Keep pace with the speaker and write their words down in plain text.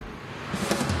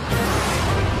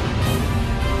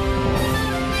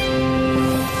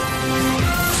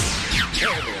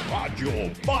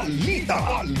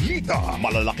Balita.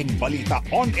 Malalaking balita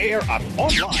on air at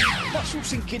online.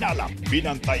 Masusing kinalap,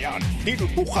 binantayan,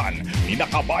 tinutukan ni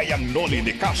nakabayang Noli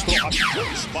de Castro at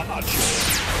Joyce Balancho.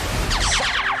 Sa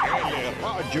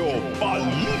Radyo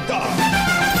Balita.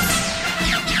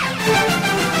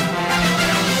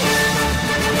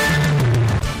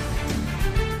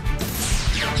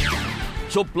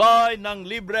 Supply ng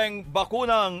libreng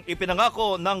bakunang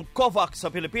ipinangako ng COVAX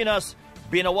sa Pilipinas,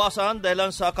 binawasan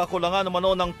dahil sa kakulangan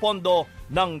umano ng pondo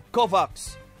ng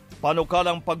COVAX.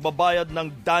 Panukalang pagbabayad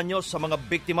ng danyo sa mga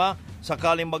biktima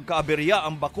sakaling magkaaberya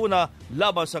ang bakuna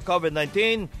laban sa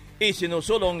COVID-19,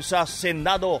 isinusulong sa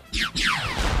Senado.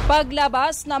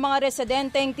 Paglabas ng mga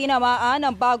residenteng tinamaan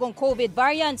ng bagong COVID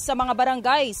variant sa mga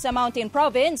barangay sa Mountain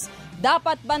Province,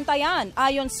 dapat bantayan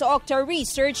ayon sa Octa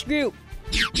Research Group.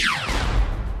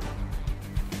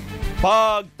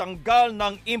 Pagtanggal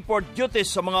ng import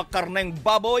duties sa mga karneng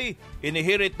baboy,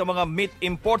 inihirit ng mga meat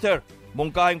importer.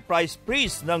 Mungkahing price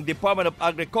freeze ng Department of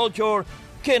Agriculture,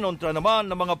 kinontra naman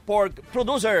ng mga pork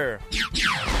producer.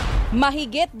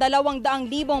 Mahigit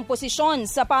 200,000 posisyon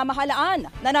sa pamahalaan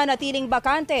nananatiling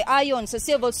bakante ayon sa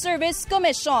Civil Service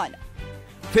Commission.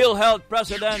 PhilHealth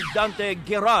President Dante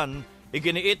Giran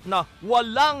iginiit na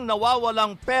walang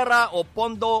nawawalang pera o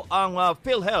pondo ang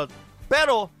PhilHealth,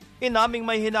 pero inaming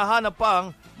may hinahanap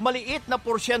pang maliit na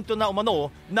porsyento na umano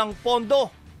ng pondo.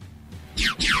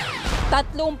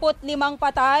 35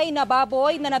 patay na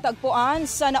baboy na natagpuan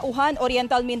sa Nauhan,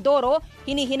 Oriental Mindoro,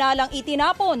 hinihinalang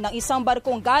itinapon ng isang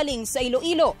barkong galing sa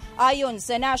Iloilo ayon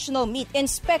sa National Meat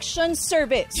Inspection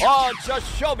Service. At sa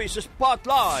Showbiz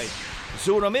Spotlight,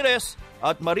 Sue Ramirez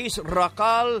at Maris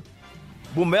Racal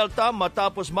bumelta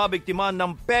matapos mabiktiman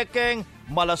ng pekeng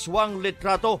malaswang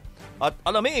litrato. At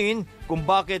alamin kung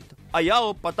bakit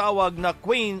ayaw patawag na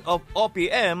Queen of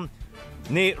OPM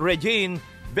ni Regine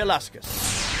Velasquez.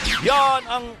 Yan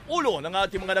ang ulo ng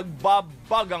ating mga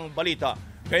nagbabagang balita.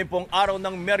 Ngayon pong araw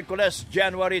ng Miyerkules,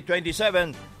 January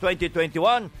 27,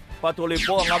 2021, patuloy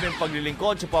po ang aming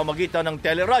paglilingkod sa pamagitan ng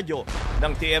teleradyo,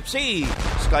 ng TFC,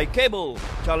 Sky Cable,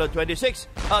 Channel 26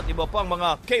 at iba pang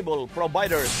mga cable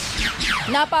providers.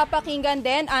 Napapakinggan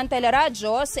din ang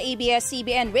teleradyo sa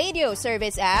ABS-CBN Radio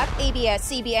Service App,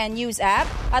 ABS-CBN News App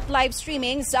at live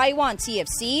streaming sa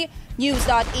iWantTFC,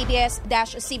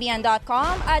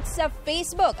 news.abs-cbn.com at sa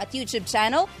Facebook at YouTube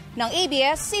channel ng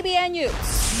ABS-CBN News.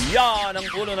 Yan ang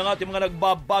ulo ng ating mga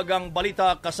nagbabagang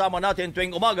balita, kasama natin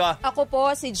tuwing umaga. Ako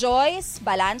po si Joyce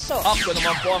Balancho. Ako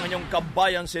naman po ang inyong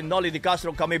kabayan si Noli de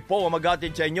Castro. Kami po ang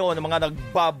mag-atid sa inyo ng mga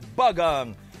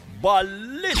nagbabagang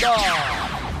balita.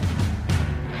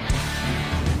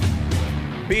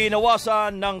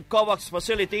 Binawasan ng COVAX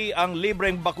facility ang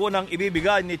libreng bakunang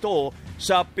ibibigay nito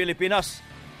sa Pilipinas.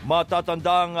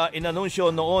 Matatandang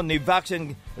inanunsyo noon ni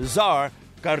Vaccine Czar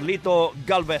Carlito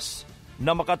Galvez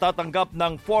na makatatanggap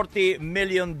ng 40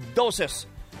 million doses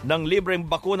ng libreng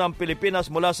bakuna ang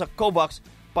Pilipinas mula sa COVAX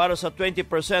para sa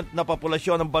 20% na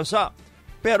populasyon ng bansa.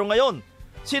 Pero ngayon,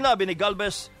 sinabi ni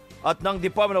Galvez at ng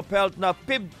Department of Health na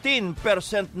 15%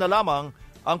 na lamang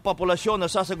ang populasyon na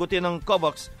sasagutin ng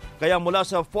COVAX, kaya mula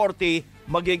sa 40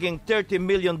 magiging 30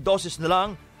 million doses na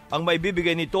lang ang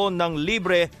maibibigay nito ng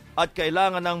libre at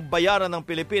kailangan ng bayaran ng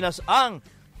Pilipinas ang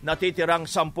natitirang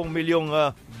 10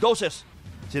 milyong doses.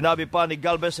 Sinabi pa ni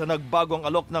Galvez na nagbagong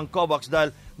alok ng COVAX dahil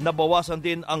nabawasan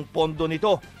din ang pondo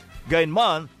nito.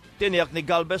 Gayunman, tiniyak ni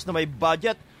Galvez na may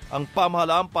budget ang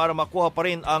pamahalaan para makuha pa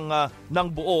rin ng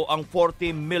buo ang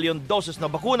 40 million doses na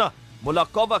bakuna mula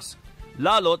COVAX.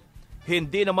 Lalot,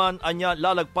 hindi naman anya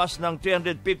lalagpas ng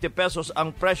 350 pesos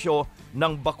ang presyo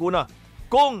ng bakuna.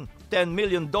 Kung 10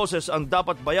 million doses ang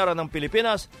dapat bayaran ng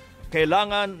Pilipinas,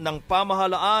 kailangan ng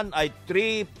pamahalaan ay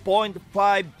 3.5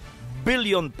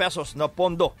 billion pesos na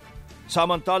pondo.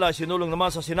 Samantala, sinulong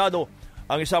naman sa Senado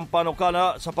ang isang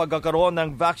panukala sa pagkakaroon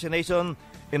ng Vaccination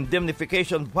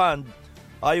Indemnification Fund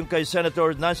ayon kay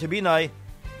Senator Nancy Binay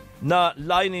na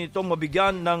layunin nitong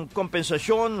mabigyan ng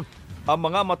kompensasyon ang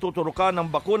mga matuturukan ng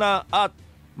bakuna at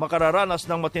makararanas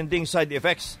ng matinding side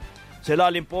effects. Sa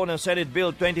ilalim po ng Senate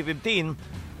Bill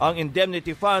 2015, ang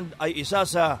Indemnity Fund ay isa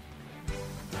sa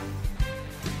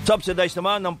subsidized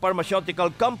naman ng pharmaceutical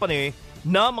company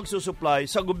na magsusupply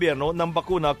sa gobyerno ng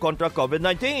bakuna kontra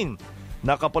COVID-19.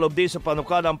 Nakapalob din sa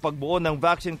panukala ang pagbuo ng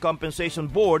Vaccine Compensation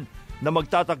Board na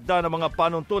magtatakda ng mga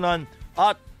panuntunan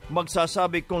at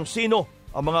magsasabi kung sino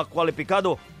ang mga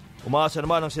kwalipikado. Umaasa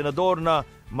naman ang senador na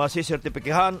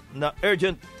masisertipikahan na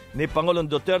urgent ni Pangulong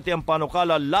Duterte ang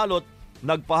panukala, lalot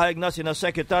nagpahayag na sina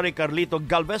Secretary Carlito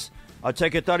Galvez at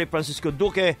Secretary Francisco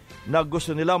Duque na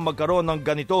gusto nilang magkaroon ng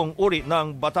ganitong uri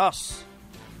ng batas.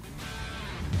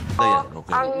 maganda yan.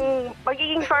 Okay. Ang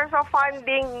magiging source of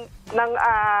funding ng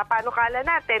panukala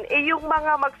natin yung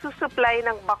mga magsusupply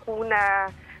ng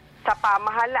bakuna sa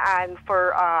pamahalaan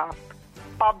for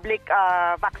public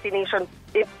vaccination,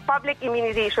 public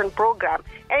immunization program,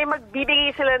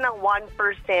 magbibigay sila ng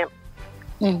 1%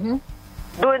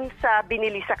 dun sa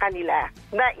binili sa kanila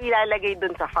na ilalagay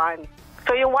dun sa fund.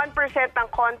 So yung 1% ng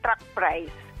contract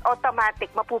price,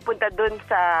 automatic mapupunta dun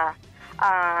sa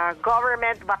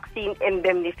Government Vaccine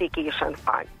Indemnification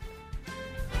Fund.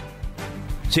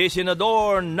 Si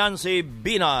Senador Nancy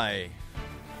Binay.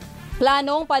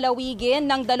 Planong palawigin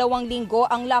ng 2 linggo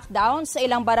ang lockdown sa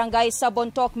ilang barangay sa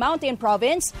Bontoc Mountain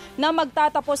Province na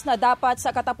magtatapos na dapat sa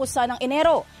katapusan ng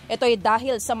Enero. Ito ay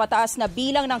dahil sa mataas na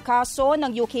bilang ng kaso ng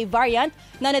UK variant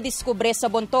na nadiskubre sa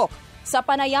Bontoc. Sa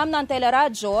panayam ng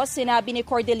teleradyo, sinabi ni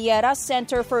Cordillera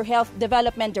Center for Health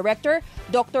Development Director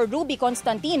Dr. Ruby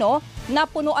Constantino na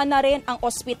punuan na rin ang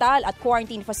ospital at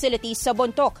quarantine facilities sa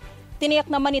Bontoc. Tiniyak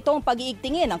naman itong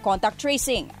pag-iigtingin ang contact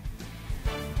tracing.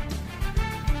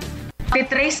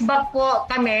 Trace back po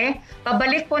kami,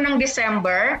 pabalik po ng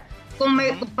December,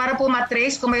 para po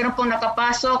matrace kung mayroon pong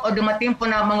nakapasok o dumating po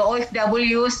na mga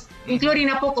OFWs,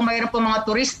 including na po kung mayroon po mga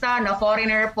turista na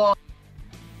foreigner po.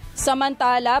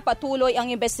 Samantala, patuloy ang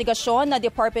investigasyon ng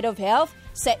Department of Health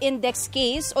sa index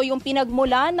case o yung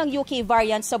pinagmulan ng UK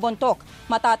variant sa Bontoc.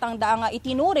 Matatanda nga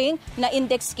itinuring na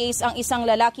index case ang isang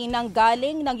lalaking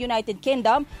nanggaling ng United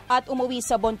Kingdom at umuwi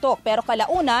sa Bontoc, pero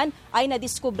kalaunan ay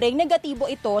nadiskubreng negatibo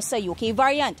ito sa UK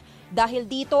variant. Dahil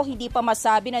dito, hindi pa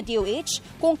masabi ng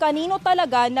DOH kung kanino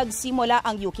talaga nagsimula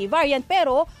ang UK variant,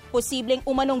 pero posibleng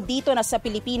umanong dito na sa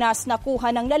Pilipinas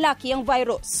nakuha ng lalaki ang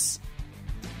virus.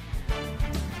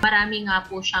 Marami nga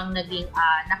po siyang naging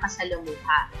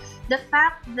nakasalamuha. The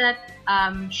fact that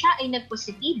siya ay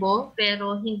nagpositibo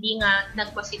pero hindi nga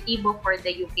nagpositibo for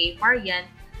the UK variant,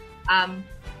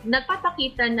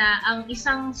 nagpapakita na ang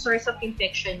isang source of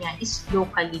infection niya is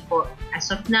locally po. As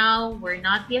of now, we're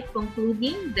not yet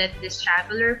concluding that this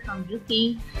traveler from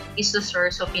UK is the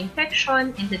source of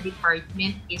infection, and the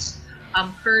department is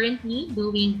currently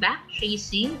doing back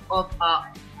tracing of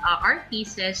our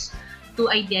cases to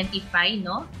identify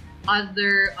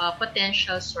other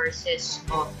potential sources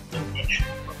of infection.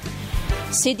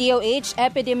 Si DOH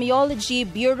Epidemiology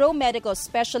Bureau Medical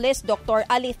Specialist Dr.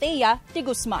 Alithea de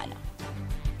Guzman.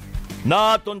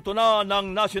 Natuntuna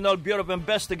ng National Bureau of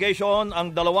Investigation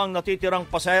ang 2 natitirang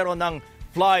pasahero ng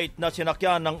flight na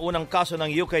sinakyan ng unang kaso ng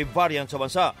UK variant sa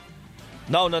bansa.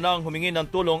 Nauna nang humingi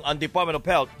ng tulong ang Department of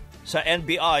Health sa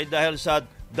NBI dahil sa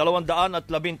 213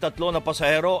 na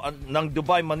pasahero ng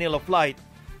Dubai-Manila flight.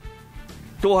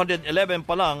 211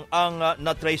 pa lang ang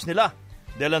na-trace nila.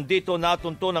 Dahil dito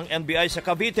natunto ng NBI sa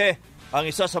Cavite ang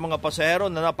isa sa mga pasahero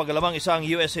na napagalamang isang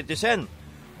US citizen.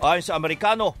 Ayon sa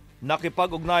Amerikano,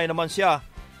 nakipag-ugnay naman siya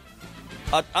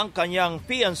at ang kanyang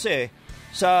fiancé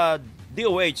sa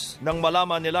DOH nang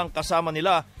malaman nilang kasama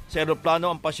nila sa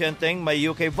eroplano ang pasyenteng may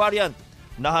UK variant.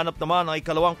 Nahanap naman ang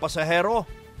ikalawang pasahero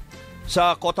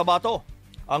sa Cotabato.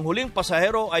 Ang huling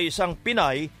pasahero ay isang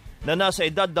Pinay na nasa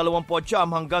edad 20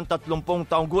 hanggang 30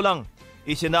 taong gulang.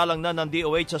 Isinalang na ng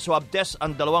DOH sa swab test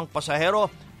ang 2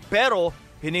 pasahero pero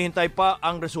hinihintay pa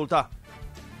ang resulta.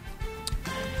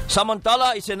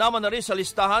 Samantala, isinama na rin sa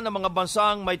listahan ng mga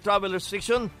bansang may travel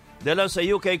restriction dahil sa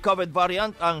UK COVID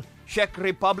variant ang Czech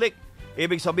Republic.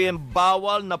 Ibig sabihin,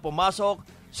 bawal na pumasok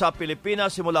sa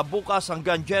Pilipinas simula bukas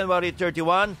hanggang January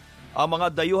 31 ang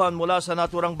mga dayuhan mula sa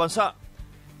naturang bansa.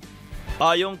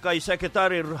 Ayon kay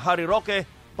Secretary Harry Roque,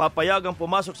 papayagang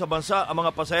pumasok sa bansa ang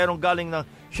mga pasaherong galing ng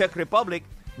Czech Republic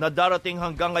na darating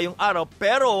hanggang ngayong araw,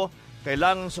 pero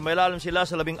kailangan sumailalim sila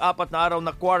sa 14 na araw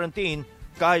na quarantine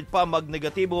kahit pa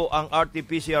magnegatibo ang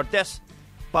RT-PCR test.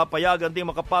 Papayagan din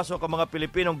makapasok ang mga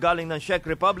Pilipinong galing ng Czech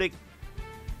Republic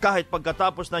kahit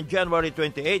pagkatapos ng January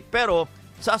 28, pero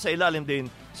sasailalim din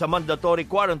sa mandatory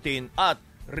quarantine at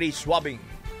reswabbing.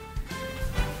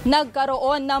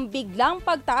 Nagkaroon ng biglang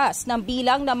pagtaas ng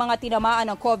bilang ng mga tinamaan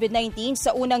ng COVID-19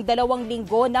 sa unang 2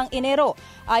 linggo ng Enero.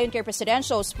 Ayon kay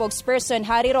Presidential Spokesperson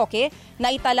Harry Roque,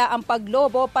 naitala ang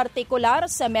paglobo partikular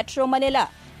sa Metro Manila,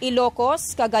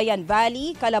 Ilocos, Cagayan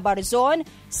Valley, Calabarzon,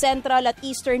 Central at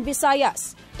Eastern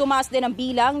Visayas. Tumaas din ang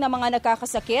bilang ng mga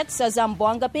nakakasakit sa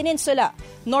Zamboanga Peninsula,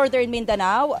 Northern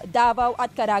Mindanao, Davao at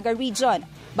Caraga Region.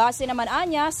 Base naman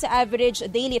anya sa average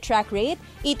daily track rate,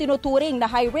 itinuturing na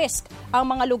high risk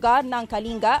ang mga lugar ng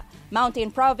Kalinga,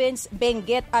 Mountain Province,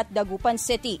 Benguet at Dagupan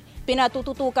City.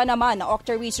 Pinatututukan naman ng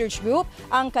Octa Research Group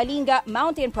ang Kalinga,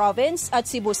 Mountain Province at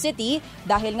Cebu City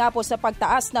dahil nga po sa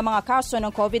pagtaas ng mga kaso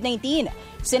ng COVID-19.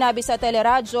 Sinabi sa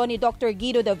teleradyo ni Dr.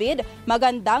 Guido David,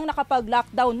 magandang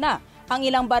nakapag-lockdown na ang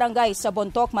ilang barangay sa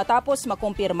Bontoc matapos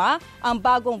makumpirma ang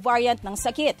bagong variant ng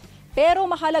sakit. Pero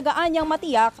mahalagaan niyang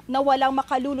matiyak na walang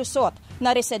makalulusot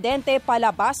na residente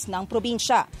palabas ng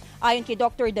probinsya. Ayon kay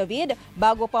Dr. David,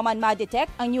 bago pa man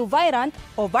ma-detect ang new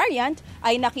variant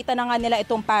ay nakita na nga nila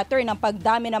itong pattern ng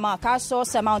pagdami ng mga kaso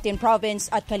sa Mountain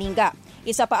Province at Kalinga.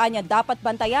 Isa pa niya dapat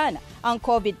bantayan ang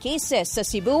COVID cases sa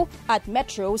Cebu at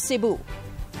Metro Cebu.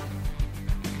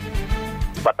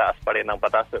 Pataas pa rin ang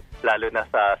patas, lalo na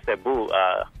sa Cebu.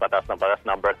 Pataas ng patas,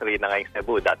 number 3 na ngayong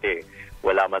Cebu. Dati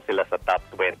wala man sila sa top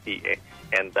 20 eh.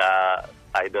 And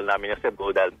idol namin yung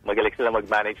Cebu dahil magaling sila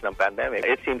mag-manage ng pandemic.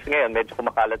 It seems ngayon medyo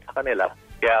kumakalat sa kanila.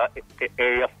 Kaya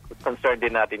area of concern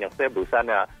din natin yung Cebu.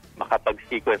 Sana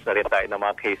makapag-sequence na rin tayo ng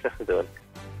mga cases doon.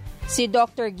 Si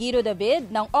Dr. Guido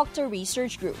David ng Octa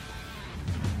Research Group.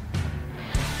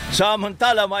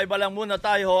 Samantala, maiba lang muna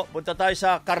tayo. Punta tayo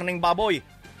sa karning baboy.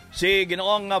 Si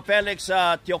Ginoong Felix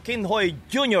Tioquinhoy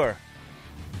Jr.,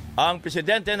 ang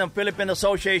presidente ng Philippine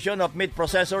Association of Meat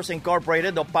Processors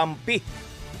Incorporated o PAMPI.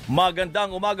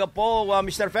 Magandang umaga po,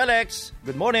 Mr. Felix.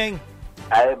 Good morning.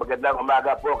 Ay, magandang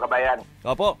umaga po, kabayan.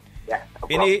 Opo. Yeah,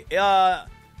 opo.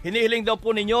 Hinihiling daw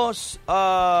po ninyo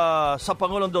sa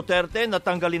Pangulong Duterte na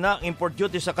tanggalin na import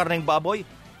duty sa karneng baboy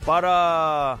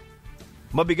para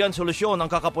mabigyan solusyon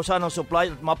ang kakapusan ng supply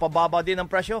at mapababa din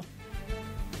ang presyo.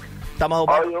 Tama ho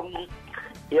ba?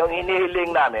 Yung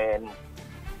hinihiling namin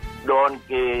doon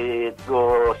kay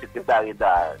Secretary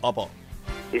Dar. Opo.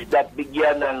 Is that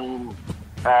bigyan ng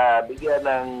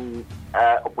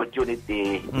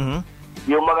opportunity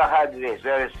yung mga hog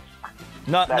raisers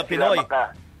na Pinoy.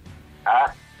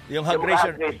 Yung hog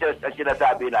raiser. Hog raisers ang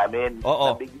sinasabi namin.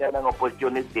 Oo. Na bigyan ng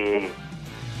opportunity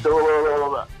to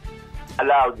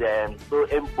allow them to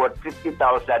import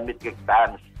 50,000 metric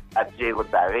tons at zero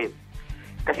tariff.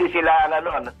 Kasi sila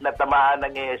natamaan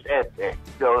ng ASF eh.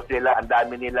 So sila, ang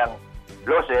dami nilang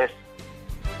losses,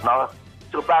 no?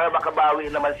 So para makabawi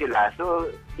naman sila, so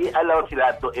i-allow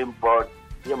sila to import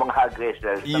yung mga hog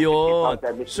raisers. Yun.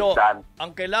 So,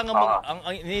 ang kailangan ang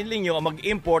hinihiling nyo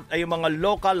mag-import ay yung mga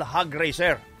local hog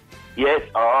raiser. Yes,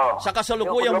 oo. Sa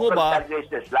kasalukuyan ho ba? Local hog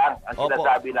raisers lang ang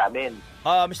sinasabi namin.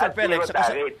 Mr. Felix,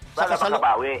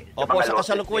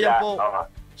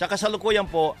 sa kasalukuyan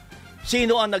po,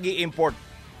 sino ang nag-i-import?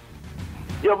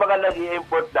 Yung mga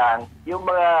nag-i-import lang, yung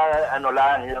mga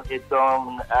yung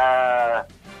itong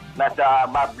nasa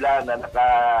mabla na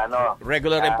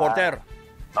regular importer.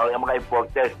 Yung mga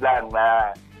importers lang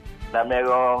na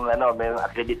merong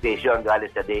accreditation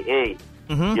galing sa DA.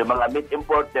 Yung mga meat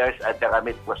importers at saka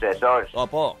meat processors.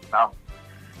 Opo.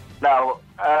 Now,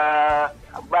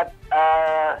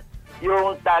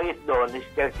 yung tariff doon is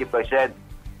 30%,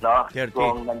 no? 30.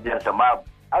 Kung nandiyan sa MAB.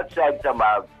 Outside sa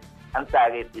MAB, ang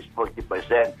tariff is 40%.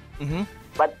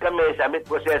 But kami sa meat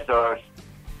processors,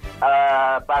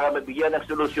 para mabigyan ng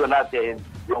solusyon natin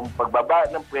yung pagbaba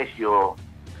ng presyo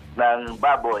ng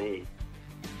baboy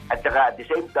at saka at the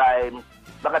same time,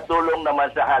 makatulong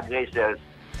naman sa hog raisers,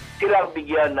 silang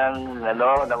bigyan ng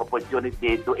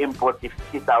opportunity to import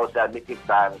 50,000 metric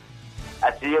tons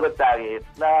at zero tariff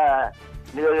na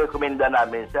nirekomenda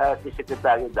namin sa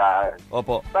Secretary Dar.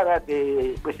 Opo. Para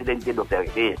kay Presidente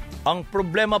Duterte. Ang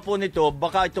problema po nito,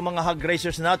 baka itong mga hog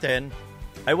raisers natin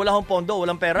ay wala hong pondo,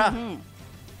 walang pera.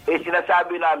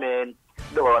 Sinasabi namin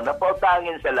doon na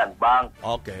pautangin sa land bank.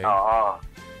 Okay. Oo.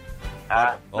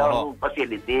 Ng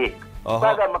facility.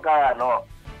 Para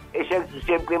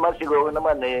siyempre man siguro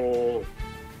naman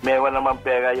meron naman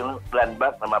pera yung land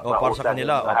bank na mapautang para sa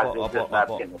kanila.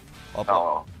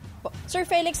 Opo. Sir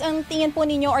Felix, ang tingin po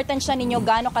ninyo or tansya ninyo,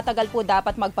 gaano katagal po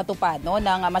dapat magpatupad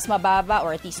ng mas mababa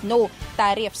or at least no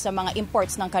tariff sa mga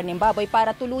imports ng karneng baboy para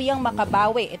tuluyang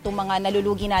makabawi itong mga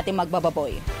nalulugi natin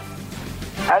magbababoy?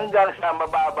 Hanggang sa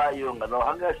mababa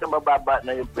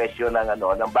na yung presyo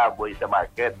ng baboy sa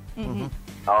market.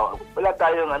 Wala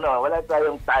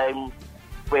tayong time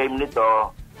frame nito.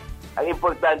 Ang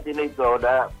importante nito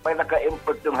na pag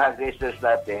naka-import yung hog raisers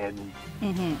natin,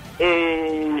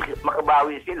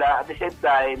 makabawi sila. At the same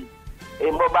time,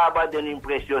 mababa din yung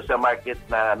presyo sa market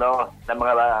na ng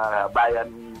mga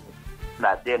bayan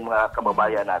natin, mga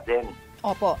kababayan natin.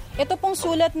 Opo. Ito pong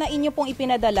sulat na inyo pong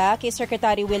ipinadala kay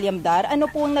Secretary William Dar, ano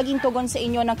pong naging tugon sa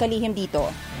inyo ng kalihim dito?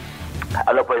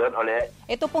 Ano po yun, Ole?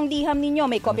 Ito pong liham ninyo,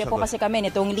 may kopya po kasi kami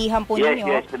nitong liham po ninyo.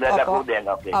 Yes, pinadala po din.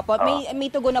 Okay. Opo.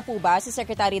 May tugon na po ba si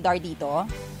Secretary Dar dito?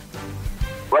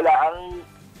 Wala.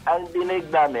 Ang dinig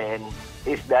namin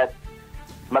is that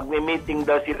magmi-meeting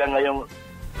daw sila ngayong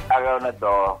araw na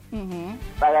to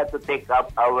para to take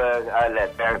up our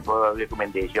letter for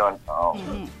recommendation.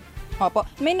 Opo.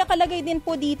 May nakalagay din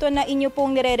po dito na inyo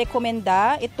pong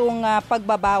nire-recommenda itong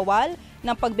pagbabawal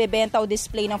ng pagbebenta o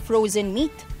display ng frozen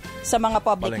meat sa mga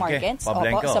public markets?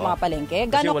 Opo, sa mga palengke.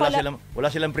 Kasi wala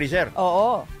silang freezer.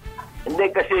 Oo.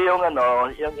 Hindi kasi yung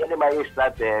animals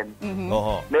natin,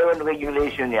 mayroon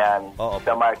regulation yan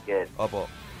sa market. Opo.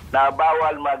 Na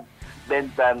bawal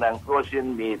magbenta ng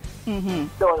frozen meat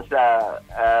doon sa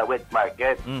wet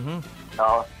market.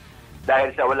 No?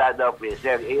 Dahil sa wala daw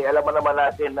freezer. Alam mo naman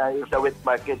natin na yung sa wet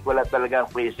market, wala talagang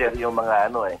freezer yung mga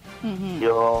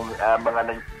yung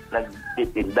mga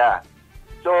nagtitinda.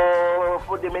 So,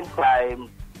 for the meantime,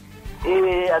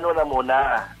 na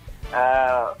muna,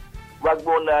 wag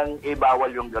mo nang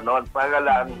ibawal yung ganon para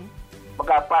lang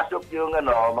makapasok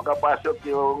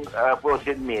yung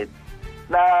frozen meat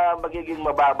na magiging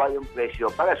mababa yung presyo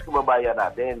para sa kababayan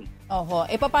natin. Oho.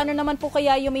 Paano naman po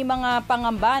kaya yung may mga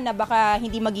pangamba na baka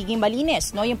hindi magiging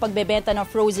malinis, no? Yung pagbebenta ng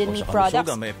frozen meat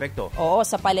products? May epekto. Oo,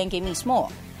 sa palengke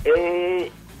mismo.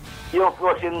 Yung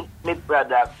frozen meat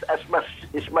products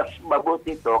is mas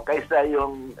mabuti to kaysa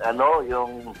yung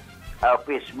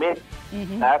fish meat.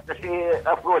 Kasi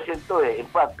frozen to eh. In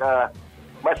fact,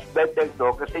 mas better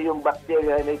to kasi yung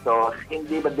bacteria nito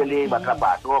hindi madali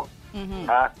makapasok.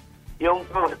 Yung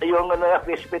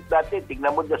fish meat natin,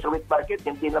 tignan mo sa wheat market,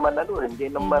 hindi naman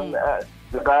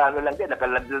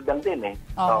nakaladlad lang din eh.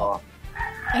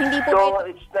 Hindi po so,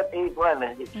 it's not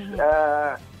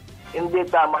hindi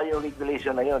tama yung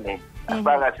regulation na yun eh. As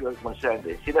far as you're concerned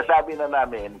eh. Sinasabi na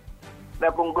namin na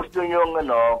kung gusto nyong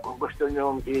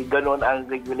ganon ang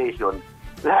regulation,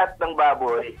 lahat ng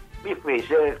baboy, may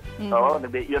freezer.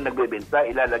 Yung nagbebenta,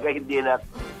 ilalagay,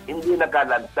 hindi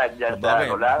nakalantad dyan sa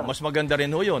lang. Mas maganda rin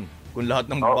ho yun. Kung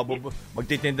lahat ng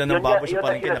magtitinda ng baboy sa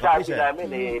palengke naka-freezer. Yun ang namin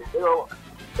eh.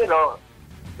 Pero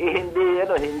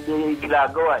hindi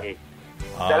ginagawa eh.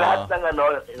 Sa lahat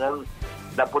ng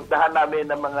napuntahan namin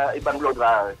ng mga ibang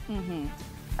lugar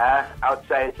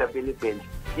outside sa Philippines,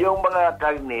 yung mga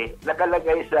karne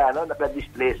nakalagay sa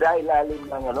naka-display sa ilalim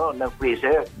ng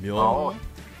freezer.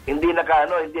 Hindi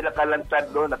nakalantad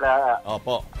doon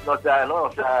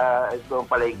sa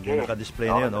itong palengke. Naka-display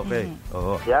na yun, okay.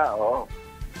 Yeah,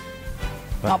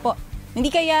 Opo. Hindi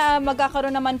kaya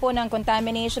magkakaroon naman po ng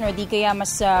contamination or di kaya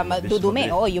mas madudumi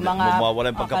yung mga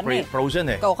mawawala yung pagka-frozen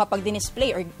eh. Kapag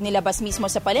dinisplay or nilabas mismo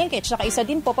sa palengke. Tsaka isa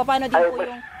din po, paano din po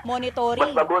yung monitoring?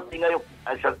 Mas mabuti nga yung,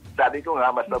 sabi ko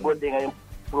nga, mas mabuti nga yung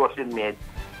frozen meat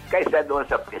kaysa doon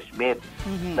sa fresh meat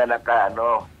na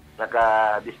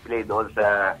naka-display doon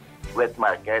sa wet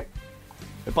market.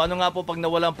 Paano nga po pag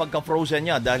nawala ang pagka-frozen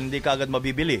niya dahil hindi kagad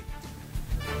mabibili?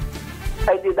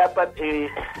 Ay di dapat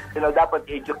dapat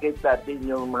educate natin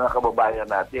yung mga kababayan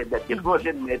natin that the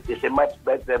frozen meat is a much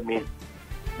better meat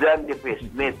than the fresh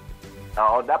meat.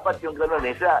 Dapat yung gano'n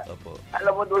eh.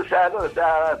 Alam mo doon sa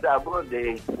abroad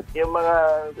eh, yung mga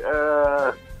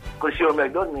consumer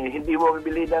doon eh, hindi mo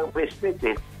bibili ng fresh meat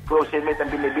eh. Frozen meat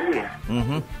ang binibili.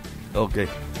 Okay.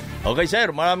 Okay sir,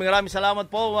 maraming salamat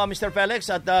po Mr. Felix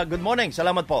at good morning.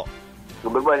 Salamat po.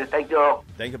 Good morning. Thank you.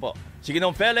 Thank you po. Sige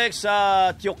nung Felix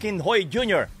Tiokin Hoy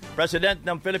Jr., President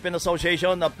ng Philippine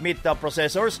Association of Meat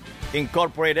Processors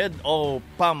Incorporated o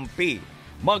PAMPI.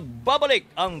 Magbabalik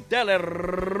ang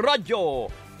Teleradyo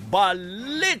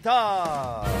Balita!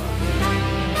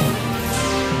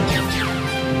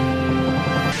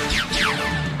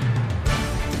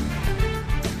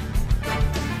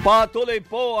 Patuloy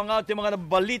po ang ating mga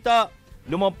balita.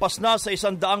 Lumampas na sa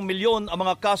 100 milyon ang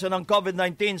mga kaso ng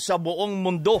COVID-19 sa buong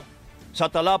mundo. Sa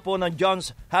tala po ng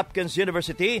Johns Hopkins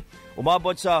University,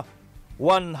 umabot sa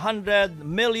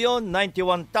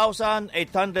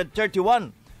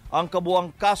 100,091,831 ang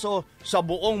kabuang kaso sa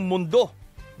buong mundo.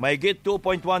 Mahigit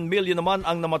 2.1 million naman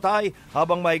ang namatay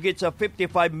habang mahigit sa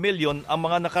 55 million ang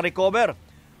mga nakarecover.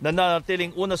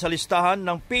 Nananatiling una sa listahan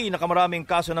ng pinakamaraming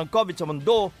kaso ng COVID sa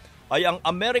mundo ay ang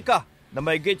Amerika na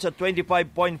mahigit sa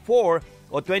 25.4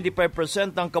 o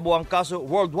 25% ng kabuang kaso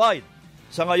worldwide.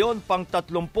 Sa ngayon, pang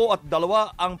 32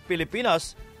 ang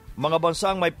Pilipinas, mga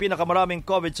bansang may pinakamaraming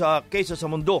COVID sa cases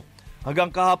sa mundo. Hanggang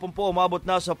kahapon po, umabot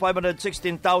na sa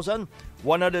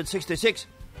 516,166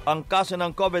 ang kaso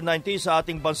ng COVID-19 sa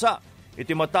ating bansa.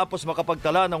 Ito matapos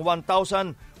makapagtala ng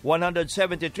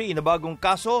 1,173 na bagong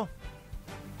kaso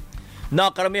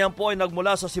na karamihan po ay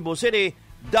nagmula sa Cebu City,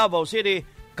 Davao City,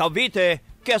 Cavite,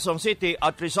 Quezon City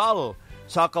at Rizal.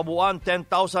 Sa kabuuan,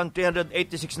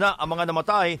 10,386 na ang mga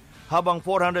namatay habang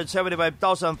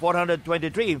 475,423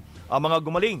 ang mga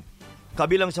gumaling.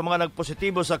 Kabilang sa mga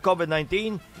nagpositibo sa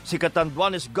COVID-19, si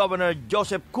Catanduanes Governor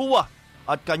Joseph Cua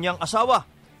at kanyang asawa.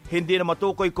 Hindi na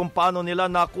matukoy kung paano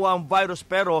nila nakuha ang virus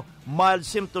pero mild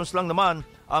symptoms lang naman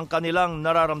ang kanilang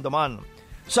nararamdaman.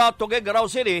 Sa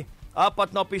Tuguegarao City,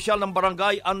 4 na opisyal ng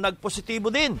barangay ang nagpositibo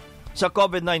din sa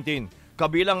COVID-19.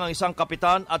 kabilang ang isang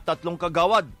kapitan at 3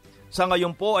 kagawad. Sa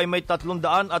ngayon po ay may 308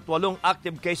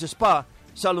 active cases pa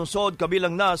sa lungsod,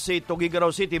 kabilang na si Tuguegarao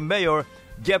City Mayor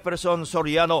Jefferson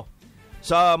Soriano.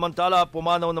 Samantala,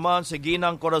 pumanaw naman si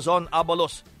Ginang Corazon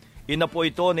Abalos. Ina po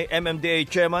ito ni MMDA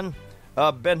Chairman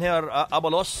Benher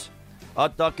Abalos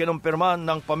at kinumpirman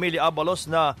ng pamilya Abalos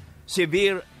na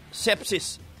severe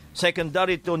sepsis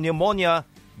secondary to pneumonia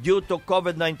due to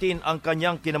COVID-19 ang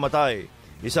kanyang kinamatay.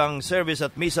 Isang service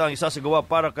at misa ang isasagawa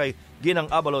para kay Ginang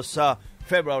Abalos sa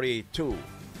February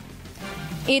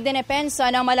 2. Idinepensa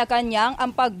ng Malacanang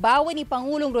ang pagbawi ni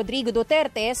Pangulong Rodrigo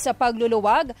Duterte sa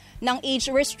pagluluwag ng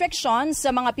age restrictions sa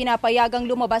mga pinapayagang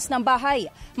lumabas ng bahay.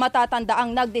 Matatanda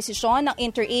ang nagdesisyon ng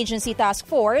Interagency Task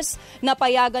Force na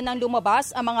payagan ng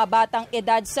lumabas ang mga batang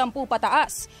edad 10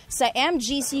 pataas sa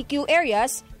MGCQ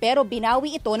areas, pero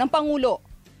binawi ito ng Pangulo.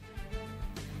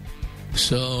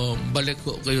 So, balik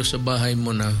ko kayo sa bahay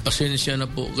muna. Pasensya na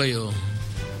po kayo.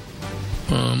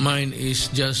 Mine is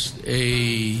just a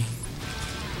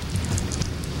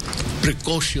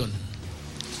precaution.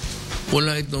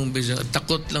 Wala itong bisa.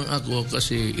 Takot lang ako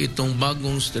kasi itong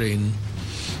bagong strain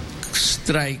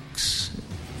strikes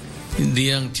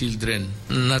the young children.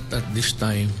 Not at this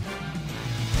time.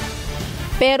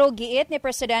 Pero giit ni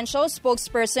Presidential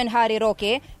Spokesperson Harry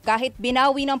Roque, kahit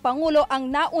binawi ng Pangulo ang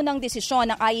naunang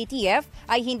desisyon ng IATF,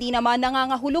 ay hindi naman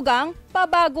nangangahulugang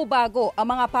pabago-bago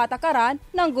ang mga patakaran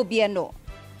ng gobyerno.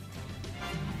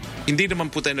 Hindi naman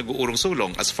po tayo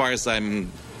nag-uurong-sulong. As far as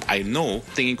I know,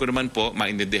 tingin ko naman po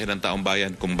maintindihan ng taong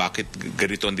bayan kung bakit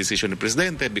ganito ang desisyon ng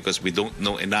Presidente because we don't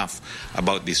know enough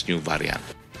about this new variant.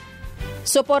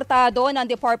 Suportado ng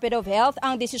Department of Health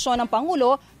ang desisyon ng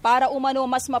Pangulo para umano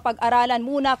mas mapag-aralan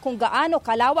muna kung gaano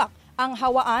kalawak ang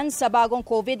hawaan sa bagong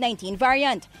COVID-19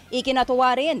 variant.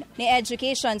 Ikinatuwa rin ni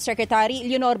Education Secretary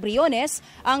Leonor Briones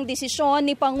ang desisyon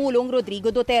ni Pangulong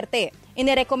Rodrigo Duterte.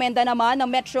 Inirekomenda naman ng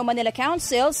Metro Manila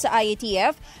Council sa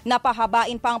IATF na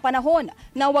pahabain pa ang panahon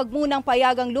na wag munang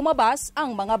payagang lumabas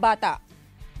ang mga bata.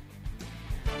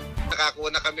 Nakakuha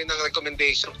na kami ng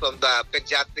recommendation from the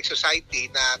Pediatric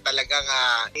Society na talagang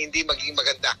hindi magiging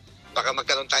maganda. Baka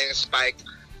magkaroon tayong spike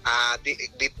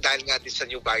dahil nga din sa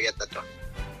new variant na to.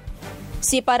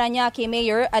 Si Parañaque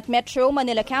Mayor at Metro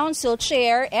Manila Council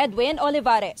Chair Edwin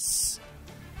Olivares.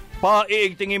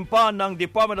 Paiigtingin pa ng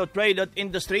Department of Trade at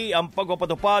Industry ang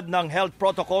pagpapatupad ng health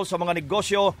protocol sa mga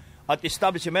negosyo at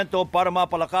establishmento para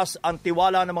mapalakas ang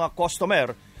tiwala ng mga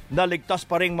customer na ligtas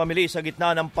pa ring mamili sa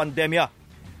gitna ng pandemya.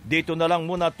 Dito na lang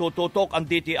muna tututok ang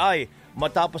DTI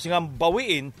matapos nga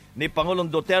bawiin ni Pangulong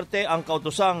Duterte ang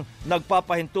kautosang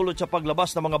nagpapahintulot sa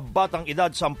paglabas ng mga batang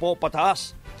edad 10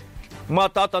 pataas.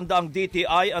 Matatanda ang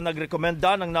DTI ang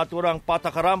nagrekomenda ng naturang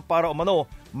patakaran para umano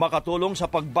makatulong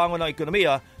sa pagbangon ng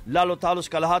ekonomiya, lalo't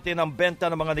halos kalahati ng benta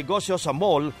ng mga negosyo sa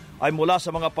mall ay mula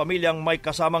sa mga pamilyang may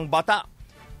kasamang bata.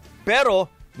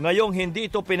 Pero ngayong hindi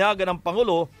ito pinayagan ng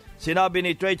Pangulo, sinabi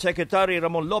ni Trade Secretary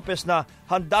Ramon Lopez na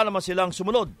handa naman silang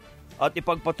sumunod at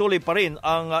ipagpatuloy pa rin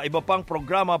ang iba pang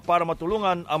programa para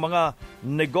matulungan ang mga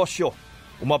negosyo.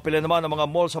 Umapila naman ang mga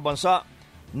mall sa bansa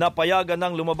na payagan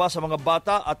ng lumabas sa mga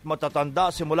bata at matatanda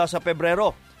simula sa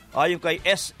Pebrero. Ayon kay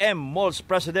SM Malls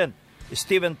President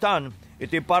Steven Tan,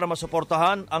 ito'y para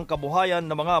masuportahan ang kabuhayan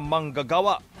ng mga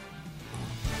manggagawa.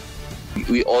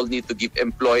 We all need to give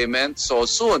employment so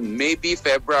soon. Maybe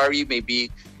February, maybe,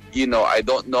 I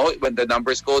don't know. When the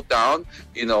numbers go down,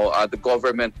 the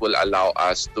government will allow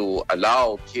us to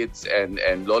allow kids and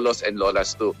lolos and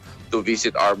lolas to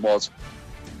visit our malls.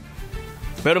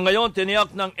 Pero ngayon,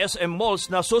 tiniyak ng SM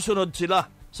Malls na susunod sila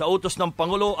sa utos ng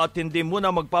Pangulo at hindi muna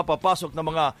magpapapasok ng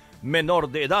mga menor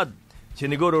de edad.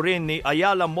 Siniguro rin ni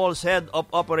Ayala Malls Head of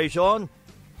Operation,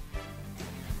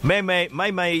 may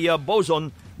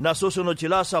Bozon, na susunod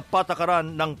sila sa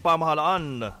patakaran ng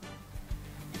pamahalaan.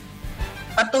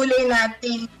 Patuloy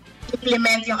natin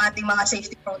implement yung ating mga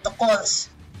safety protocols.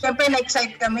 Siyempre,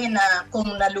 na-excite kami na kung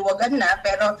naluwagan na,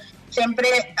 pero siyempre,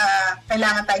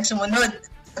 kailangan tayong sumunod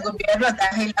sa gobyerno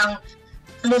dahil ang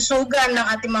lusugan ng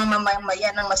ating mga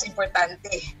mamamayan ang mas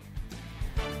importante.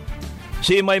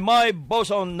 Si Maymay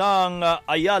Bozon ng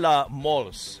Ayala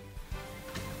Malls.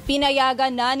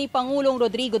 Pinayagan na ni Pangulong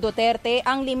Rodrigo Duterte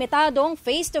ang limitadong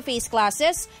face-to-face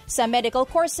classes sa medical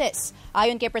courses.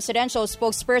 Ayon kay Presidential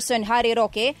Spokesperson Harry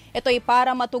Roque, ito'y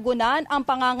para matugunan ang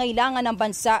pangangailangan ng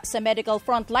bansa sa medical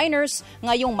frontliners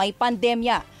ngayong may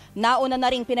pandemya. Nauna na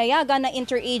ring pinayagan ng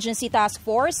Interagency Task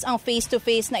Force ang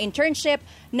face-to-face na internship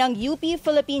ng UP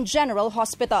Philippine General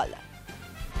Hospital.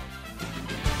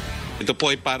 Ito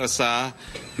po ay para sa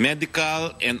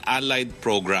medical and allied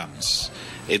programs.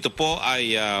 Ito po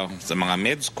ay sa mga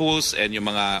med schools and yung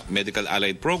mga medical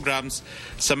allied programs,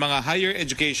 sa mga higher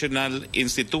educational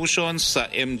institutions sa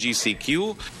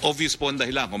MGCQ. Obvious po ang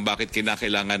dahilan kung bakit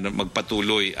kinakailangan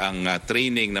magpatuloy ang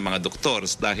training ng mga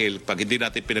doctors dahil pag hindi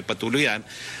natin pinagpatuloy yan,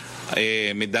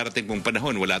 may darating pong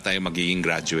panahon wala tayong magiging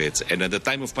graduates. And at the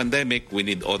time of pandemic, we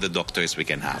need all the doctors we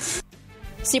can have.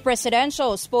 Si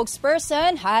Presidential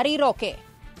Spokesperson Harry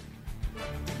Roque.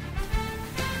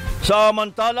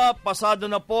 Samantala, pasado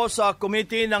na po sa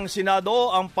Committee ng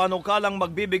Senado ang panukalang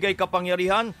magbibigay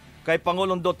kapangyarihan kay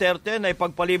Pangulong Duterte na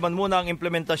ipagpaliban muna ang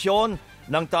implementasyon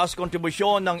ng taas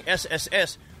kontribusyon ng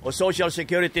SSS o Social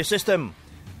Security System.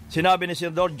 Sinabi ni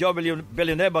Senador Joe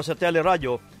Villanueva sa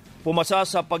Teleradyo, pumasa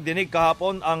sa pagdinig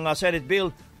kahapon ang Senate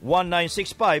Bill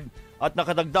 1965 at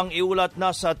nakadagdang iulat na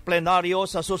sa plenaryo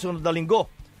sa susunod na linggo.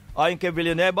 Ayon kay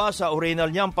Villanueva, sa original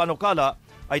niyang panukala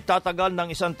ay tatagal ng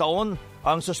 1 taon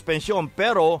ang suspensyon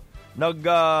pero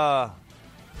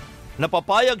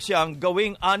napapayag siyang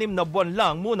gawing 6 na buwan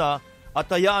lang muna at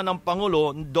hayaan ng Pangulo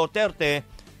Duterte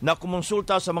na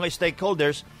kumonsulta sa mga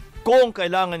stakeholders kung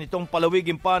kailangan itong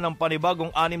palawigin pa ng panibagong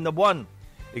 6 na buwan.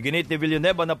 Iginit ni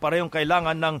Villanueva na parehong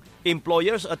kailangan ng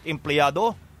employers at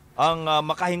empleyado ang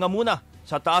makahinga muna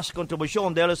sa taas kontribusyon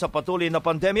dahil sa patuloy na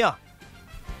pandemya.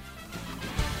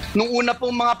 Nung una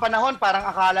pong mga panahon, parang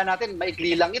akala natin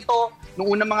maikli lang ito.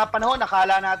 Nung unang mga panahon,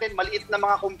 akala natin maliit na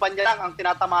mga kumpanya lang ang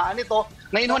tinatamaan nito.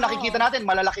 Ngayon nakikita natin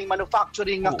malalaking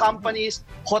manufacturing companies,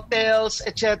 hotels,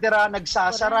 etc.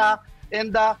 nagsasara.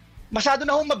 And masyado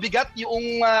na mabigat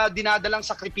yung dinadalang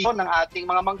sakripisyo ng ating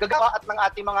mga manggagawa at ng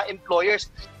ating mga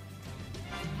employers.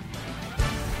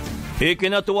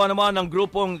 Ikinatuwa naman ng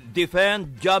grupong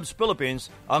Defend Jobs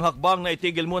Philippines ang hakbang na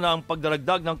itigil muna ang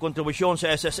pagdaragdag ng kontribusyon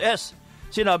sa SSS.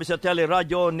 Sinabi sa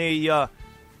Teleradyo ni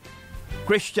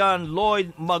Christian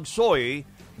Lloyd Magsoy,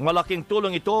 malaking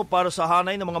tulong ito para sa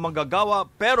hanay ng mga manggagawa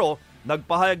pero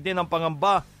nagpahayag din ng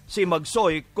pangamba si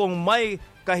Magsoy kung may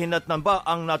kahinatnan ba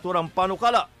ang naturang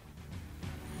panukala.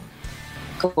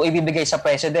 Kung ibibigay sa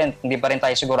President, hindi pa rin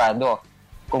tayo sigurado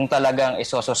kung talagang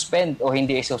isosuspend o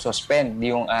hindi isosuspend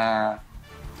yung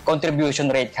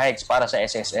contribution rate hikes para sa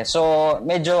SSS. So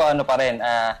medyo pa rin,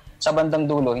 sa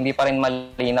bandang dulo, hindi pa rin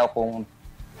malinaw kung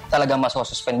talagang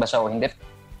masosuspend ba siya o hindi.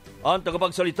 Ang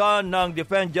tagapagsalita ng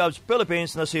Defend Jobs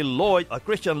Philippines na si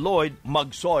Christian Lloyd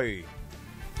Magsoy.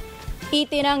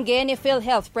 Itinanggi ni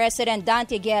PhilHealth President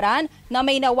Dante Gueran na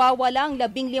may nawawalang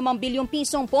 15 bilyong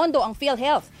pisong pondo ang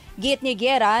PhilHealth. Git ni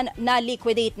Gueran na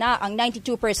liquidate na ang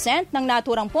 92% ng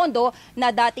naturang pondo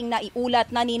na dating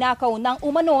naiulat na ninakaw ng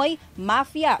umano'y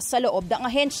mafia sa loob ng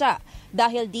ahensya.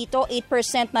 Dahil dito,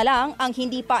 8% na lang ang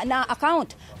hindi pa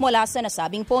na-account mula sa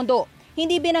nasabing pondo.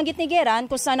 Hindi binanggit ni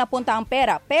Gueran kung saan napunta ang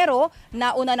pera pero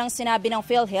nauna nang sinabi ng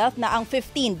PhilHealth na ang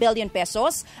 15 billion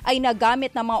pesos ay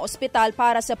nagamit ng mga ospital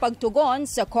para sa pagtugon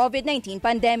sa COVID-19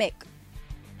 pandemic.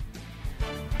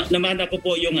 Namana ko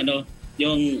po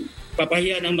yung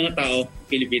papahiya ng mga tao,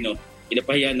 Pilipino.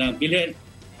 Pinapahiya ng PhilHealth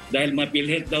dahil mga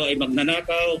PhilHealth daw ay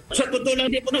magnanakaw. Sa totoo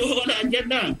lang, hindi po nawawalaan dyan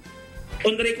lang.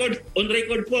 On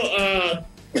record po,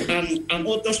 ang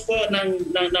utos po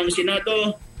ng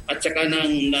Senado at saka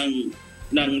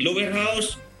ng lower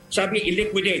house, sabi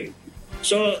i-liquidate.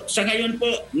 So sa ngayon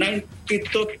po,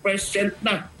 92%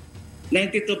 na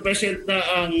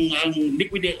ang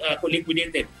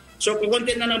liquidated. So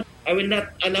kukunti na lang, I will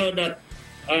not allow that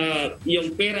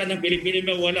yung pera ng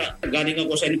Pilipino wala. Galing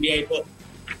ako sa NBI po.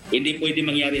 Hindi pwede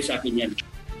mangyari sa akin yan.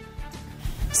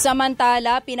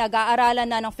 Samantala, pinag-aaralan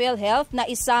na ng PhilHealth na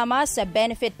isama sa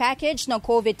benefit package ng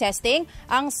COVID testing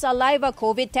ang saliva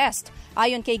COVID test.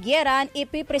 Ayon kay Gueran,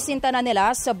 ipipresenta na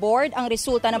nila sa board ang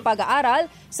resulta ng pag-aaral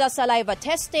sa saliva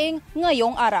testing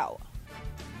ngayong araw.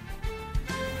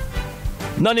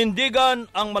 Nanindigan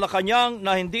ang Malacanang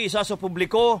na hindi isa sa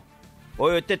publiko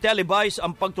o televise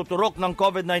ang pagtuturok ng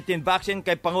COVID-19 vaccine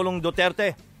kay Pangulong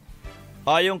Duterte.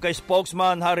 Ayon kay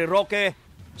spokesman Harry Roque,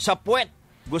 sa puwet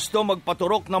gusto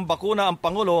magpaturok ng bakuna ang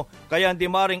Pangulo kaya hindi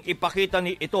maring ipakita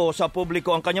ni ito sa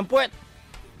publiko ang kanyang puwet.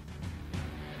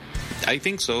 I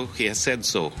think so. He has said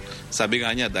so. Sabi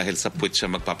nga niya dahil sa puwet siya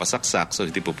magpapasaksak so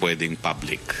hindi po pwedeng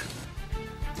public.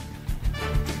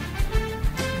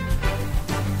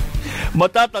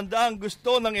 Matatanda ang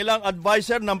gusto ng ilang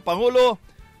advisor ng Pangulo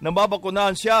na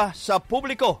mabakunahan siya sa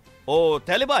publiko o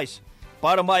televise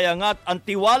para maiangat ang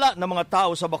tiwala ng mga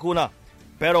tao sa bakuna.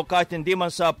 Pero kahit hindi man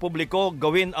sa publiko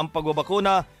gawin ang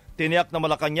pagbabakuna, tiniyak na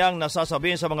Malacanang na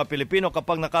sasabihin sa mga Pilipino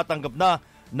kapag nakatanggap na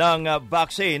ng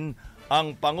vaccine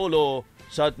ang Pangulo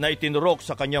na itinurok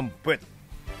sa kanyang puwet.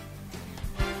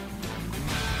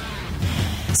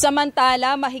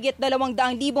 Samantala, mahigit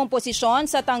 200,000 posisyon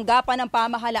sa tanggapan ng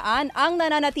pamahalaan ang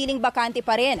nananatiling bakante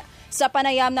pa rin. Sa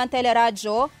panayam ng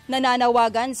teleradyo,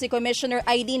 nananawagan si Commissioner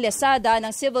Eileen Lesada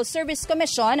ng Civil Service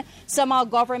Commission sa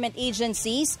mga government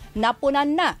agencies na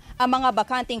punan na ang mga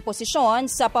bakanting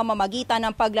posisyon sa pamamagitan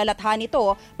ng paglalathan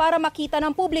nito para makita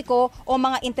ng publiko o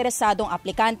mga interesadong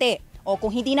aplikante. O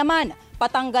kung hindi naman,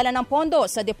 patanggalan ng pondo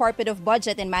sa Department of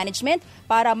Budget and Management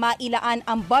para mailaan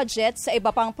ang budget sa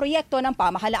iba pang proyekto ng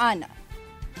pamahalaan.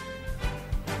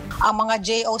 Ang mga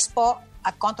JOs po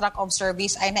at contract of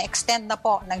service ay na-extend na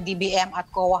po ng DBM at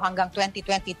COA hanggang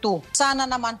 2022. Sana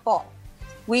naman po,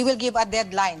 we will give a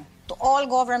deadline to all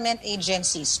government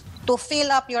agencies to fill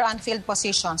up your unfilled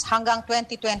positions hanggang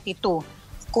 2022.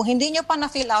 Kung hindi nyo pa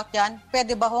na-fill out yan,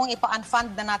 pwede ba hong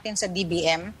ipa-unfund na natin sa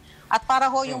DBM? At para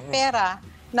ho yung pera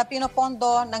na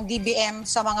pinopondo ng DBM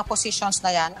sa mga positions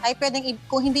na yan, ay pwedeng,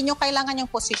 kung hindi nyo kailangan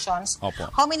yung positions,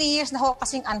 how many years na ho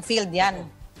kasing unfilled yan?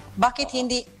 Bakit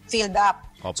hindi filled up?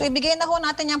 So ibigay na ho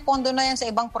natin yung pondo na yan sa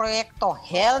ibang proyekto.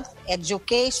 Health,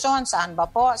 education, saan ba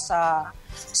po? Sa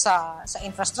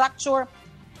infrastructure.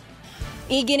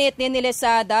 Iginit din ni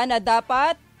Lesada na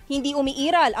dapat hindi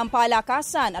umiiral ang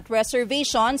palakasan at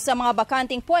reservation sa mga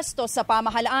bakanting pwesto sa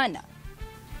pamahalaan.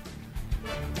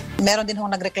 Meron din hong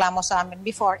nagreklamo sa amin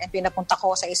before and pinapunta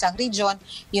ko sa isang region,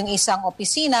 yung isang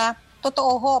opisina.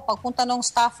 Totoo ho, pagpunta ng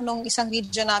staff ng isang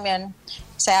region namin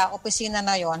sa opisina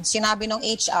na yon, sinabi ng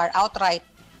HR outright,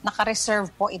 naka-reserve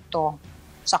po ito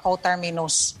sa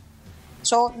co-terminus.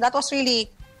 So that was really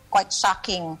quite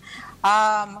shocking.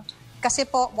 Kasi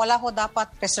po, wala ho dapat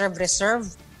reserve.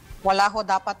 Wala ho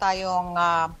dapat tayong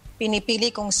pinipili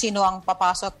kung sino ang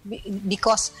papasok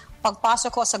because pagpasok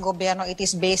ko sa gobyerno, it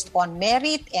is based on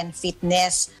merit and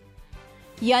fitness.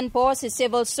 Yan po si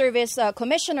Civil Service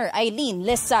Commissioner Eileen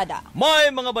Lesada. May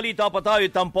mga balita pa tayo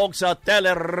tampok sa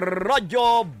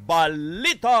Radyo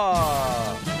Balita.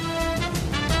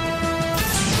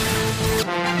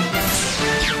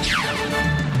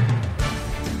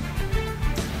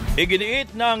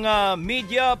 Iginiit ng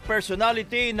media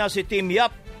personality na si Team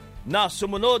Yap na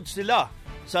sumunod sila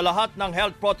sa lahat ng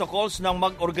health protocols ng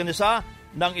mag-organisa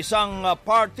ng isang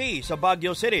party sa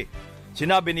Baguio City.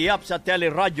 Sinabi ni Yap sa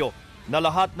teleradyo na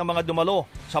lahat ng mga dumalo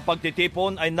sa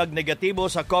pagtitipon ay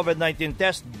nagnegatibo sa COVID-19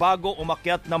 test bago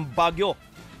umakyat ng Baguio.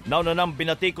 Nauna nang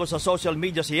binatiko sa social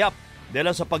media si Yap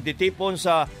dahil sa pagtitipon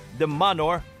sa The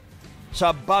Manor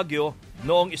sa Baguio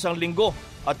noong isang linggo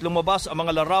at lumabas ang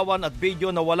mga larawan at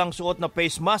video na walang suot na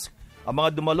face mask ang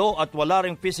mga dumalo at wala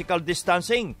ring physical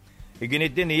distancing.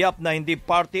 Iginit din ni Yap na hindi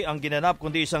party ang ginanap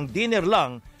kundi isang dinner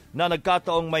lang na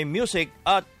nagkataong may music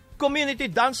at community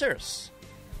dancers.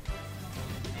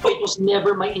 It was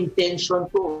never my intention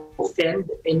to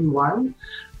offend anyone.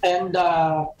 And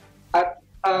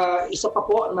isa pa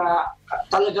po na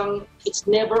talagang it's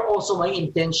never also my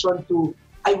intention to,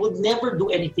 I would never do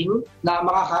anything na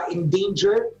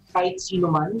makaka-endanger kahit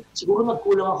sino man. Siguro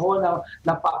magkulang ako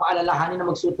na paalalahanin na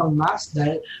magsuot ng mask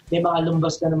dahil may mga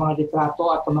lumbas na ng mga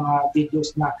litrato at mga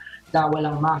videos na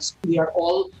walang mask. We are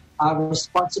all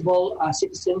responsible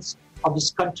citizens of this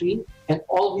country, and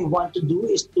all we want to do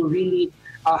is to really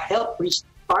help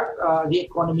restart the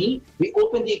economy,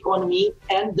 reopen the economy,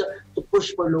 and to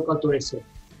push for local tourism.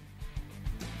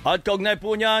 At kaugnay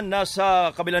po niya, nasa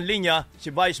kabilang linya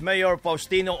si Vice Mayor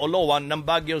Faustino Olowan ng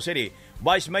Baguio City.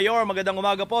 Vice Mayor, magandang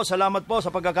umaga po. Salamat po sa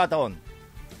pagkakataon.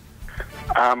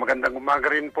 Magandang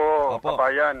umaga rin po,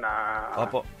 kabayan.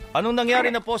 Opo. Anong nangyari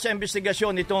na po sa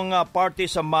investigasyon nitong party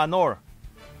sa Manor?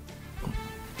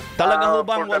 Talaga ho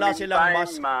bang wala silang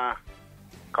mask?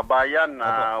 Kabayan,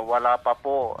 wala pa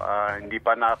po. Hindi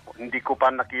ko pa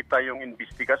nakita yung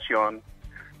investigasyon.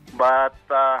 But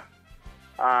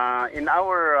in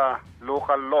our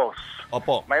local laws,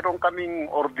 mayroon kaming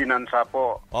ordinansa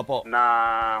po na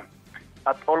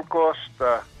at all cost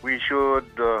we should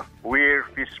wear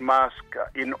face mask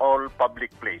in all public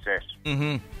places.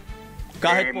 Mm-hmm.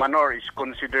 Kahit Manor is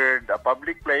considered a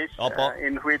public place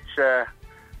in which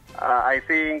I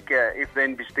think if the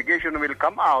investigation will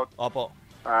come out,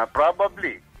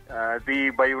 probably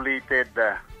they violated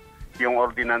yung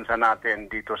ordinansa natin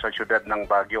dito sa siyudad ng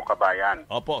Baguio, Kabayan.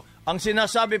 Opo. Ang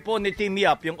sinasabi po ni Team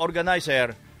Yap, yung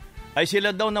organizer, ay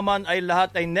sila daw naman ay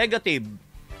lahat ay negative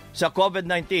sa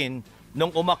COVID-19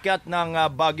 nung umakyat ng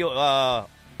Baguio.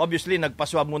 Obviously,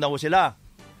 nagpaswab muna ho sila.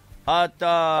 At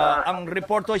ang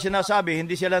report ho ay sinasabi,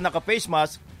 hindi sila naka-face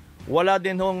mask, wala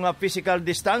din hong physical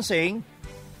distancing,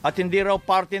 at hindi raw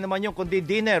party naman yung kundi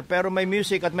dinner, pero may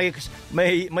music at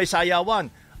may sayawan.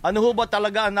 Ano ho ba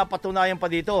talaga ang napatunayan pa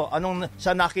dito? Anong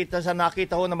sa nakita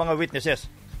ho ng mga witnesses?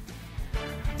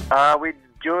 With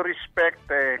due respect,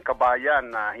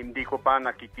 kabayan, na hindi ko pa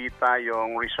nakikita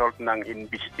yung result ng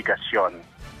investigasyon.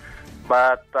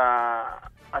 But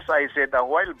as I said a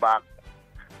while back,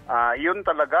 yun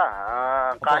talaga.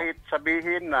 Kahit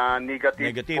sabihin na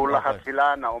negative po lahat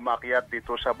sila na umakyat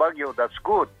dito sa Baguio, that's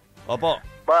good. Opo.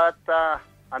 But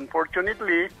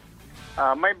unfortunately,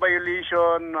 may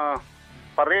violation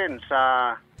pa rin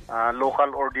sa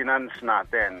local ordinance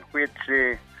natin, which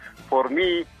for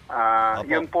me,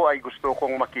 yun po ay gusto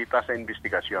kong makita sa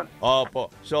investigasyon.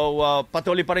 Opo. So,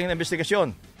 patuloy pa rin ang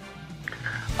investigasyon?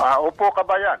 Opo,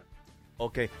 kabayan.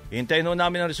 Okay. Hintayin ho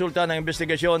namin ang resulta ng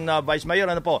investigasyon na Vice Mayor.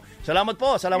 Ano po? Salamat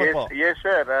po. Salamat yes, po. Yes,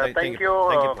 sir. Thank you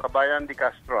kabayan Di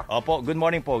Castro. Opo. Good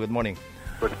morning po. Good morning.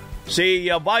 Si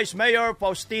Vice Mayor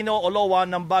Faustino Olowan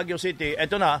ng Baguio City.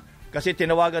 Ito na, kasi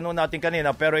tinawagan ho natin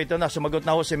kanina, pero ito na, sumagot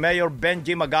na ho si Mayor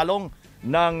Benji Magalong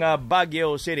ng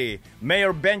Baguio City.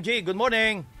 Mayor Benji, good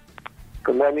morning.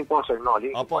 Good morning po, Sir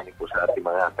Nolly. Good morning po sa ating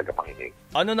mga tagapakinig.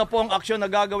 Ano na po ang aksyon na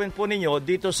gagawin po ninyo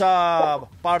dito sa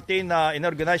party na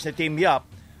inorganize ni Team Yap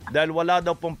dahil wala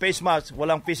daw pong face mask,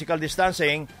 walang physical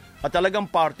distancing at talagang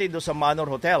party doon sa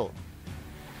Manor Hotel?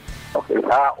 Okay.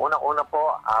 Unang-una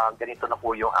po, ganito na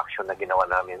po yung action na ginawa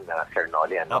namin, Sir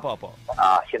Nolly. Ano? Opo.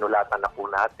 Sinulatan na po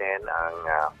natin ang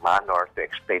Manor to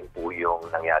explain po yung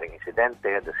nangyaring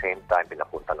insidente. At the same time,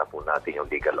 pinapunta na po natin yung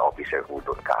legal officer who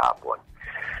doon kahapon.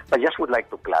 I just would like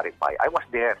to clarify. I was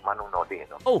there, Manong Nodi.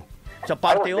 No? Oh, sa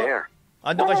party? I was there.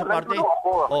 Ando ka sa party?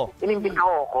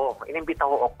 Inimbita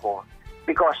ho ako.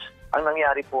 Because ang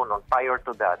nangyari po noon, prior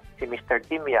to that, si Mr.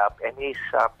 Tim Yap and his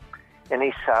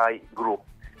group,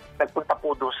 nagpunta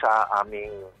po doon sa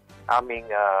aming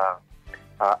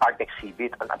art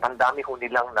exhibit. At ang dami ho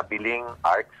nilang nabiling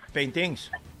art. Paintings?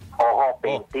 Oo,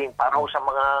 painting. Para ho sa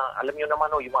mga, alam nyo naman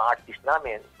yung mga artist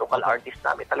namin, local artist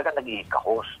namin, talaga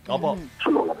nag-iikahos. Opo.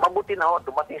 So, mabuti na ho,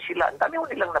 dumating sila. Ang dami ho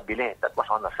nilang nabili. That was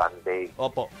on a Sunday.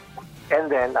 Opo.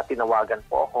 And then, tinawagan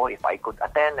po ako if I could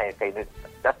attend.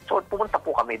 So, pumunta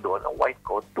po kami doon ng White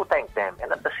Coat to thank them.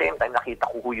 And at the same time, nakita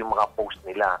ko yung mga post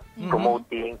nila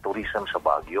promoting tourism sa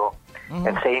Baguio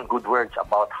and saying good words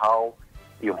about how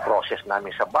yung process namin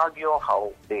sa Baguio,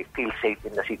 how they feel safe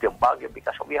in the city of Baguio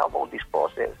because we have all this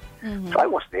process. So I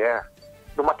was there.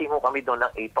 Dumating mo kami doon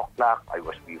ng 8 o'clock.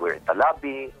 We were in the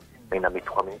lobby. May namit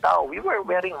ko kaming tao. We were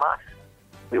wearing masks.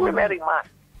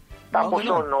 Tapos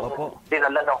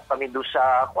dinala na kami doon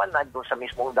sa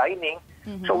mismong dining.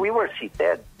 So we were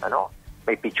seated.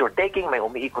 May picture taking, may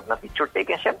umiikot na picture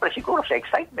taking. Siyempre siguro sa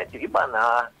excitement. Yung iba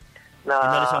na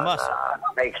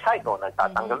excite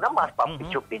nagtatanggal na mask,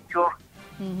 picture-picture.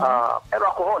 Pero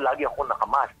ako, lagi ako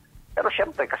nakamask. Pero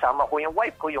syempre, kasama ko yung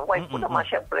wife ko. Yung wife ko naman,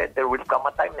 syempre, there will come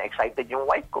a time na excited yung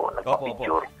wife ko,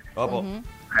 nagpa-picture. Opo.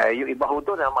 Yung iba ho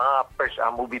doon, mga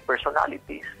movie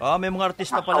personalities. May mga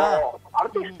artista pala.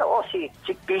 Artista, si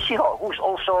Casey ho, who's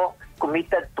also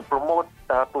committed to promote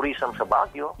tourism sa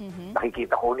Baguio.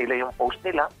 Nakikita ko nila yung post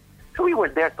nila. So we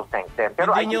were there to thank them.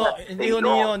 Pero hindi ho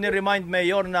niyo ni-remind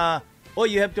Mayor na,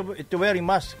 you have to wear a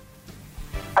mask.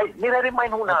 Ay,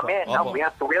 nire-remind ho namin na we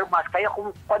have to wear mask. Kaya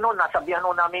kung nasabihan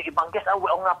ho namin ibang guest,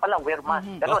 nga pala, wear mask.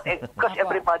 Because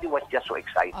everybody was just so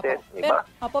excited. Diba?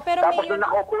 Tapos nung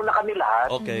nakaupo na kami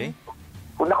lahat,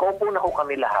 kung nakaupo na ho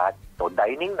kami lahat, so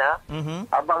dining na,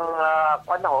 habang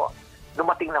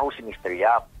dumating na ho si Mr.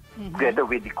 Yap, together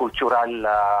with the cultural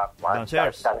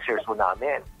dancers ho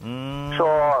namin. So,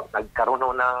 nagkaroon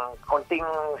ho ng konting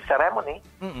ceremony,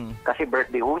 kasi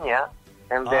birthday ho niya,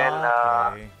 and then,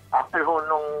 after ho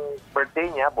nung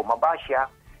birthday niya, bumaba siya.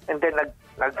 And then,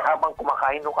 habang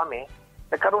kumakain ho kami,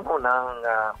 nagkaroon ho ng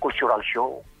cultural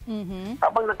show.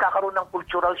 Habang nagkakaroon ng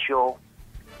cultural show,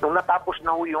 nung natapos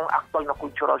na ho yung actual na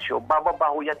cultural show,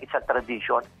 bababa ho yan, it's a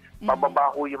tradition.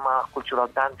 Bababa ho yung mga cultural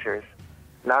dancers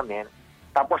namin.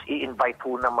 Tapos, i-invite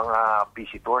ho ng mga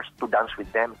visitors to dance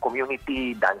with them.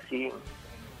 Community dancing.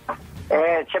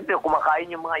 Siyempre,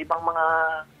 kumakain yung mga ibang mga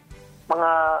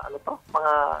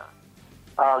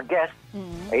guest,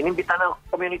 inimbita ng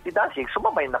community dancing,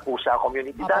 sumabay na po sa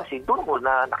community dancing, doon mo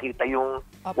na nakita yung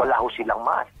wala ho silang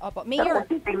mask. Pero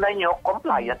kung titignan nyo,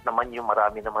 compliant naman yung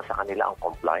marami naman sa kanila ang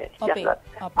compliance. Just that,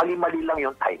 mali-mali lang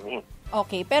yung timing.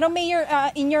 Okay, pero Mayor,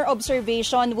 in your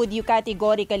observation, would you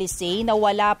categorically say na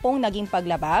wala pong naging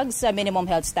paglabag sa minimum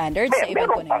health standards?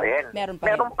 Meron pa rin. Meron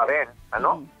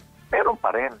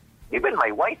pa rin. Even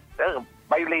my wife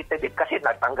violated it kasi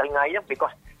natanggal nga yan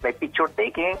because may picture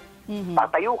taking,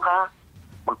 tatayo ka,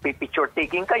 magpipicture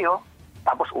taking kayo,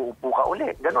 tapos uupo ka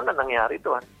ulit. Ganon na nangyari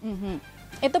doon.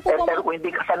 Ito po pero kung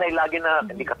hindi ka sanay lagi na,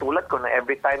 hindi katulad ko na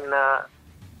every time na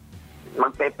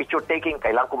magpe-picture taking,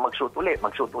 kailangan ko magsuot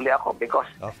uli ako because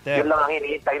yun lang ang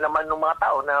hinihintay naman ng mga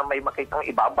tao na may makitang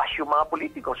ibabash yung mga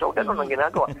politiko. So, ganun ang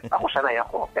ginagawa. Ako, sanay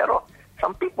ako. Pero,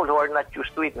 some people who are not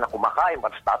used to it na kumakain,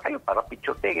 basta tatayo para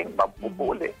picture taking,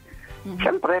 babubuli.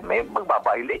 Siyempre, may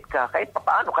magbabiolate ka. Kahit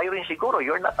paano, kayo rin siguro,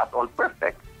 you're not at all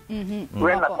perfect.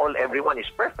 We're not all, everyone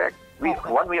is perfect.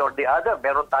 One way or the other,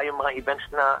 meron tayong mga events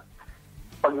na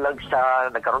pag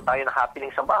nagkaroon tayo ng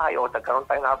happening sa bahay o nagkaroon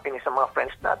tayo ng happening sa mga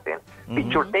friends natin,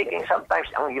 picture taking, sometimes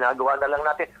ang ginagawa na lang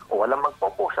natin, walang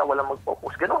magpo-post.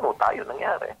 Ganun tayo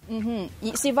nangyari.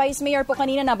 Si Vice Mayor po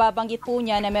kanina nababanggit po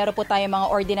niya na meron po tayong mga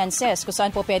ordinances kung saan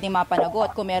po pwedeng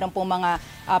mapanagot kung meron po mga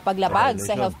paglabag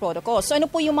sa health protocols. So ano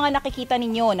po yung mga nakikita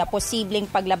ninyo na posibleng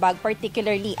paglabag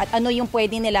particularly at ano yung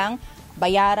pwede nilang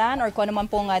bayaran or kung ano man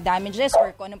pong damages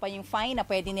or kung ano pa yung fine na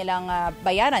pwede nilang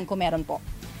bayaran kung meron po?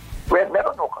 Well,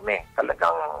 meron kami.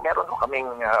 Talagang meron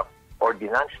kaming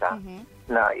ordinansa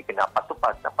na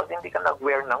ipinapatupad na pag hindi ka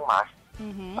nag-wear ng mask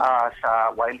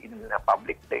while in a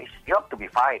public place, you have to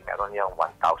be fined. Meron yung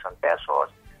 1,000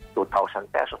 pesos, 2,000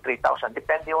 pesos, 3,000.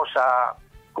 Depende yung sa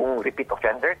kung repeat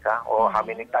offender ka o how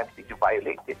many times did you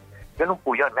violate it. Ganun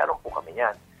po yan. Meron po kami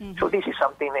yan. So this is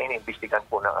something na inimbestigan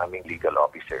po ng aming legal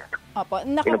officer.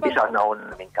 Inumpisa na ho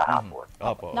namin kahapon.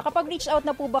 Nakapag-reach out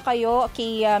na po ba kayo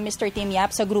kay Mr. Tim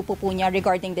Yap sa grupo po niya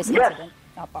regarding this incident?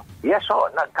 Yes, so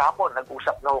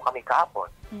nag-usap na ho kami kahapon.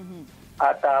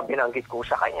 At binanggit ko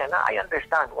sa kanya na I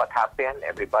understand what happened.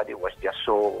 Everybody was just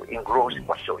so engrossed,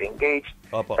 was so engaged.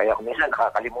 Kaya kung minsan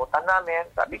nakakalimutan namin,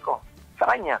 sabi ko sa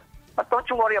kanya, but don't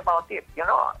you worry about it. You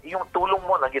know, yung tulong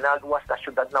mo na ginagawa sa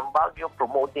syudad ng Baguio,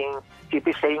 promoting,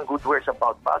 saying good words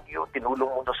about Baguio, tinulong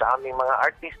mo to sa aming mga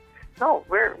artists. No,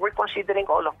 we're considering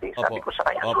all of this. Sabi ko sa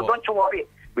kanya, so don't you worry.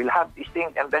 We'll have this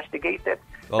thing investigated.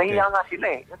 Nahiya nga sila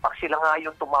eh. In fact, sila nga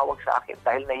yung tumawag sa akin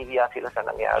dahil nahihiya sila sa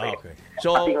nangyari.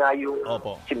 So, pati nga yung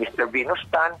si Mr. Venus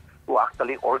Tan, who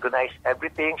actually organized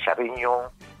everything, siya rin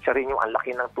yung ang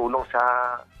laki ng tulong sa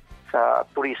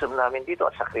tourism namin dito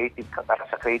at sa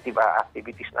creative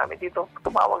activities namin dito.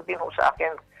 Tumawag din ho sa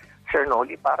akin, Sir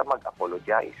Noli, para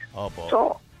mag-apologize.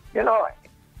 So, you know,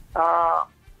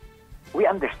 we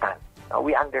understand.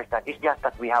 We understand. It's just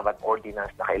that we have an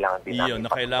ordinance na kailangan din namin.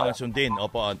 Na kailangan sundin.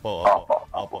 Opo.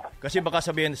 Kasi baka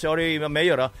sabihin, sorry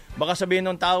Mayor, baka sabihin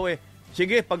ng tao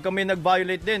sige, pag kami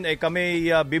nag-violate din,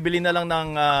 kami bibili na lang ng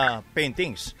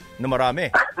paintings na marami.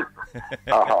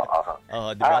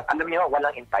 Diba? Alam niyo,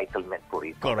 walang entitlement po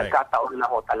rito. Nagkataon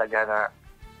lang ho talaga na,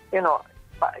 you know,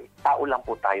 tao lang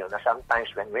po tayo na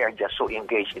sometimes when we are just so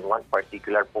engaged in one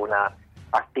particular po na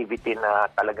activity na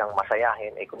talagang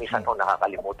masayahin, kumisan ho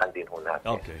nakakalimutan din ho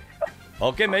natin.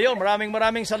 Okay, Mayor,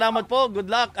 maraming salamat po. Good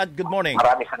luck at good morning.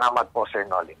 Maraming salamat po, Sir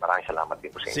Noli. Maraming salamat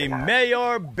din po sa inyo. Si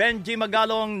Mayor Benji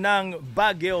Magalong ng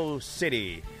Baguio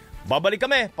City. Babalik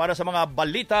kami para sa mga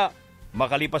balita.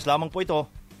 Makalipas lamang po ito.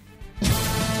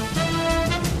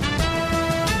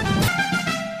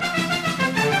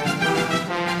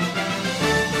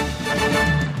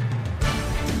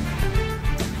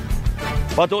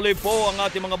 Patuloy po ang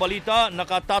ating mga balita.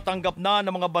 Nakatatanggap na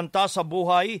ng mga banta sa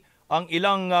buhay ang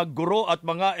ilang guro at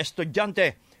mga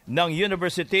estudyante ng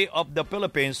University of the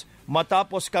Philippines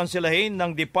matapos kanselahin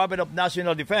ng Department of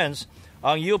National Defense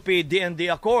ang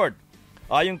UP-DND Accord.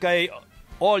 Ayon kay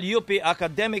All UP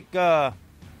Academic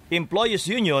Employees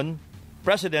Union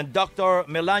President Dr.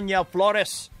 Melania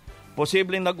Flores,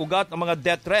 posibleng nag-ugat ang mga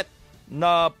death threat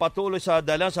na patuloy sa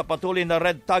dahilan sa patuloy na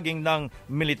red tagging ng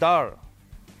militar.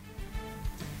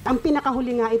 Ang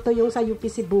pinakahuli nga ito yung sa UP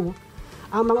Cebu,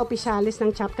 ang mga opisyalis ng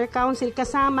Chapter Council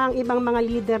kasama ang ibang mga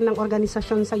leader ng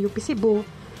organisasyon sa UP Cebu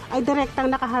ay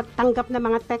direktang nakatanggap ng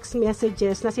mga text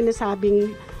messages na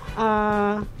sinasabing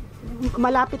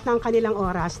malapit na ang kanilang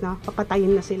oras, no?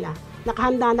 Papatayin na sila.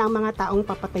 Nakahanda na ang mga taong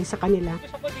papatay sa kanila.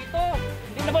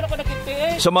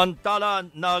 Samantala,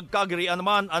 nagkagirian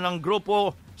naman ang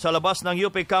grupo sa labas ng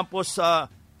UP campus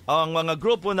ang mga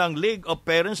grupo ng League of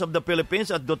Parents of the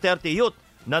Philippines at Duterte Youth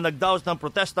na nagdaos ng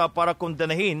protesta para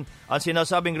kondanahin ang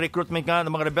sinasabing recruitment nga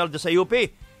ng mga rebelde sa UP.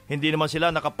 Hindi naman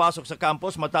sila nakapasok sa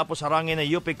campus matapos harangin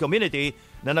ng UP community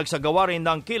na nagsagawa rin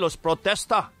ng kilos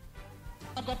protesta.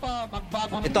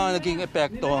 Ito ang naging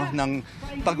epekto ng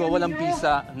pagwawalang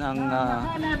bisa ng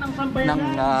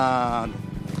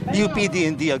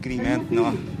UP-DND agreement.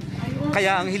 No?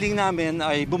 Kaya ang hiling namin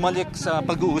ay bumalik sa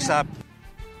pag-uusap.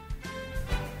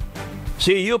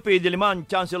 Si UP Diliman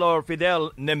Chancellor Fidel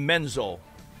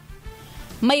Nemenzo.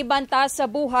 May banta sa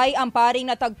buhay ang paring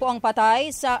natagpo ang patay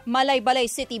sa Malaybalay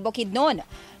City, Bukidnon.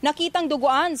 Nakitang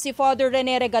duguan si Father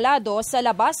Rene Regalado sa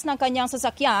labas ng kanyang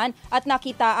sasakyan at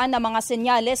nakitaan ng mga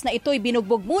senyales na ito'y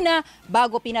binugbog muna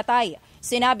bago pinatay.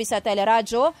 Sinabi sa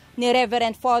teleradyo ni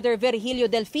Reverend Father Virgilio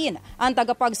Delfin, ang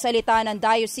tagapagsalita ng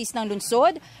Diocese ng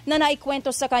Lungsod, na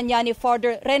naikwento sa kanya ni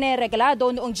Father Rene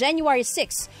Regalado noong January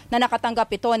 6 na nakatanggap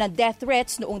ito ng death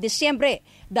threats noong Disyembre.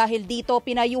 Dahil dito,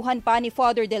 pinayuhan pa ni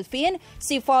Father Delfin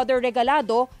si Father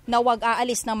Regalado na huwag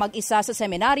aalis ng mag-isa sa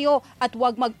seminaryo at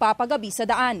huwag magpapagabi sa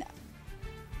daan.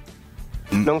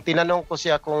 Nung tinanong ko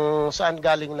siya kung saan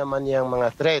galing naman yung mga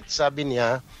threats, sabi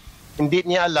niya, hindi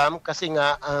niya alam kasi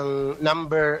nga ang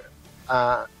number,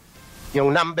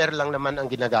 yung number lang naman ang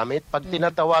ginagamit. Pag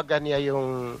tinatawagan niya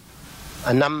yung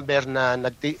number na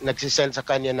nagsisend sa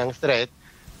kanya ng threat,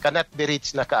 cannot be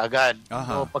reached na kaagad.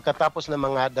 So, pagkatapos ng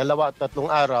mga 2 at 3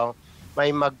 araw,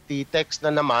 may magti-text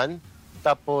na naman,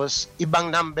 tapos ibang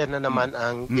number na naman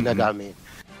ang ginagamit.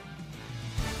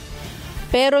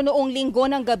 Pero noong Linggo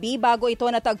ng gabi bago ito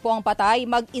natagpo ang patay,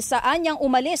 mag-isaan niyang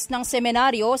umalis ng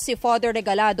seminaryo si Father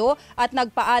Regalado at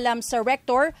nagpaalam sa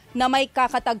rector na may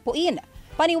kakatagpuin.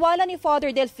 Paniwala ni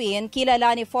Father Delfin,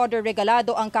 kilala ni Father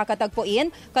Regalado ang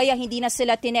kakatagpuin kaya hindi na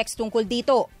sila tinext tungkol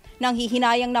dito. Nang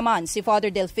hihinayang naman si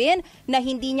Father Delfin na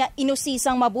hindi niya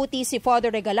inusisang mabuti si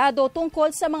Father Regalado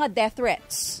tungkol sa mga death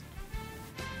threats.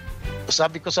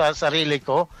 Sabi ko sa sarili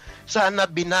ko, sana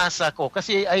binasa ko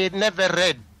kasi I never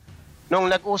read. Nung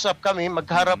nag-usap kami,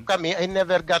 magharap kami, I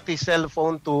never got his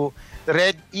cellphone to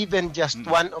read even just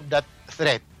one of that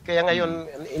threat. Kaya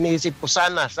ngayon, iniisip ko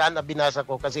sana binasa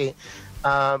ko kasi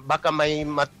baka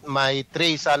may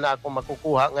trace sana ako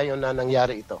makukuha ngayon na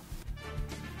nangyari ito.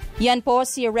 Yan po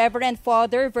si Reverend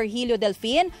Father Virgilio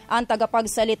Delfin, ang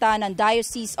tagapagsalita ng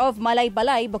Diocese of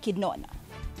Malaybalay, Bukidnon.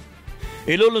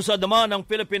 Ilulunsad naman ng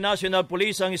Philippine National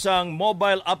Police ang isang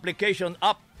mobile application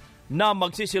app na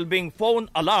magsisilbing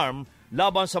phone alarm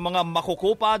laban sa mga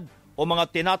makukupad o mga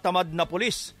tinatamad na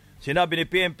pulis. Sinabi ni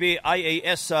PNP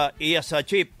IAS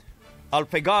Chief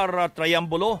Alfegar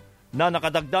Triambulo na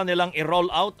nakadagda nilang i-roll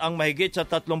out ang mahigit sa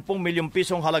 30 milyong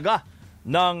pisong halaga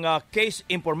ng Case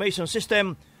Information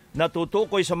System na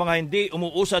tutukoy sa mga hindi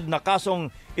umuusad na kasong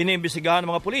iniimbestigahan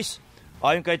ng mga pulis.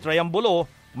 Ayon kay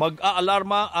Triambulo,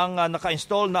 mag-aalarma ang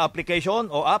naka-install na application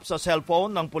o app sa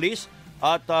cellphone ng pulis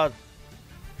at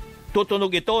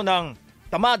tutunog ito ng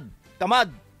tamad.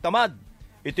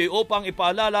 Ito'y upang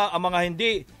ipaalala ang mga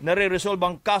hindi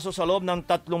nare-resolvang kaso sa loob ng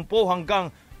 30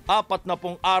 hanggang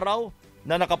 40 araw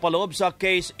na nakapaloob sa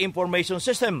Case Information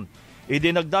System.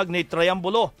 Idinagdag ni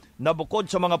Triambulo na bukod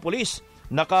sa mga pulis,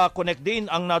 nakakonect din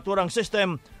ang naturang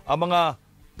system ang mga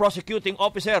prosecuting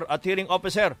officer at hearing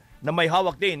officer na may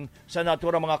hawak din sa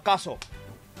naturang mga kaso.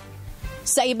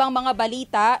 Sa ibang mga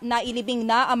balita, nailibing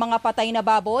na ang mga patay na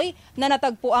baboy na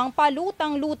natagpuang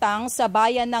palutang-lutang sa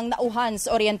bayan ng Nauhan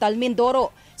sa Oriental Mindoro.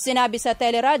 Sinabi sa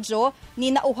teleradyo ni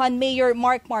Nauhan Mayor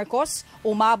Mark Marcos,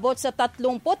 umabot sa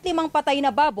 35 patay na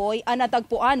baboy ang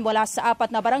natagpuan mula sa 4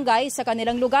 na barangay sa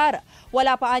kanilang lugar.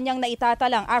 Wala pa anyang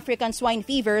naitatalang African swine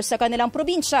fever sa kanilang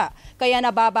probinsya, kaya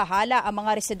nababahala ang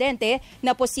mga residente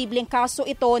na posibleng kaso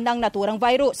ito ng naturang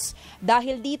virus.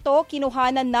 Dahil dito,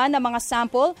 kinuhanan na ng mga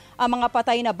sample ang mga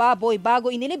patay na baboy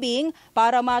bago inilibing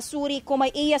para masuri kung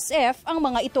may ASF ang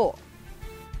mga ito.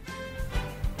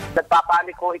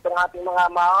 Nagpapanik ko itong ating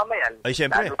mga mamamayan. Ay,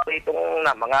 siyempre. Lalo po itong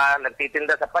mga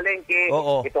nagtitinda sa palengke,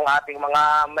 itong ating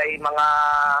may mga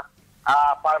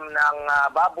farm ng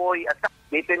baboy. At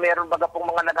dito meron baga pong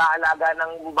mga nag-aalaga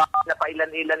ng baboy na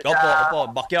pailan-ilan sa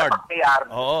backyard.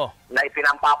 Na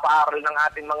ipinampapaaral ng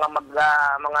ating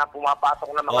mga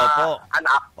pumapasok na mga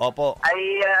anak. Ay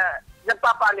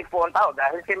nagpapanik po ang tao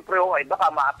dahil siyempre ay baka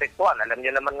maapektuhan. Alam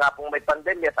niyo naman nga pong may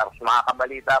pandemya, tapos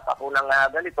makakabalita pa po ng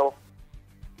ganito.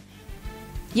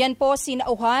 Yan po si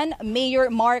Nauhan Mayor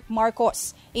Mark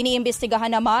Marcos.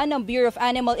 Iniimbestigahan naman ng Bureau of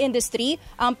Animal Industry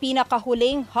ang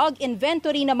pinakahuling hog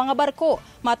inventory ng mga barko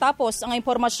matapos ang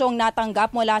impormasyong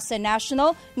natanggap mula sa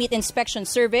National Meat Inspection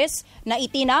Service na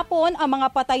itinapon ang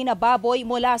mga patay na baboy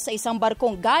mula sa isang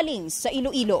barkong galing sa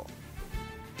Iloilo.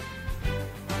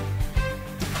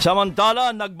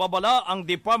 Samantala, nagbabala ang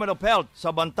Department of Health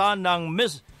sa banta ng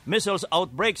measles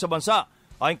outbreak sa bansa.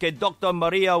 Ayon kay Dr.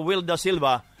 Maria Wilda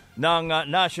Silva ng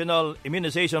National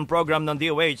Immunization Program ng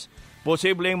DOH,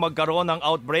 posibleng magkaroon ng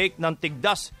outbreak ng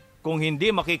tigdas kung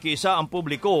hindi makikiisa ang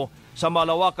publiko sa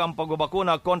malawakang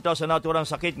pagbabakuna kontra sa naturang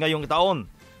sakit ngayong taon.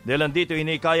 Dahil dito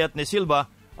hinikayat ni Silva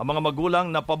ang mga magulang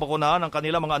na pabakunahan ang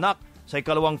kanilang mga anak sa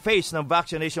ikalawang phase ng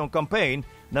vaccination campaign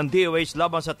ng DOH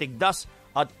laban sa tigdas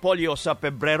at polio sa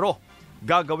Pebrero.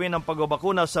 Gagawin ang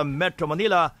pagbabakuna sa Metro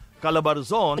Manila,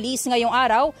 Calabarzon. Pulis ngayong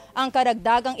araw ang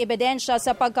karagdagang ebidensya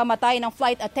sa pagkamatay ng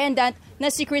flight attendant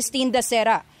na si Christine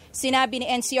Dacera. Sinabi ni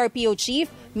NCRPO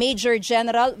Chief Major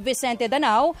General Vicente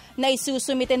Danao na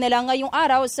isusumite nila ngayong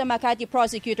araw sa Makati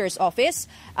Prosecutor's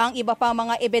Office ang iba pang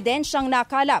mga ebidensyang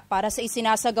nakalap para sa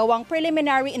isinasagawang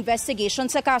preliminary investigation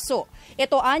sa kaso.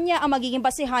 Ito anya ang magiging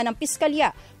basihan ng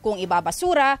piskalya kung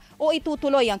ibabasura o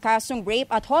itutuloy ang kasong rape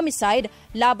at homicide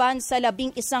laban sa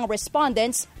 11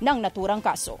 respondents ng naturang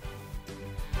kaso.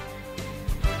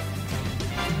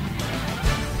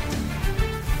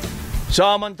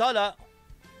 Samantala,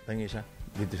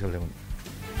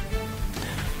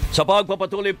 sa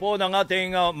pagpapatuloy po ng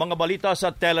ating mga balita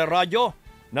sa teleradyo,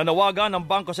 nanawagan ng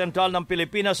Bangko Sentral ng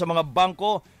Pilipinas sa mga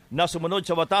bangko na sumunod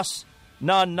sa batas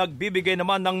na nagbibigay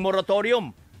naman ng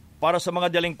moratorium para sa mga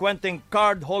delinquenteng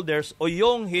card holders o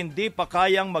yung hindi pa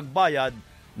kayang magbayad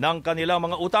ng kanilang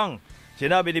mga utang.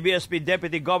 Sinabi ni BSP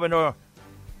Deputy Governor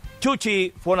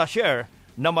Chuchi Fonasher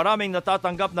na maraming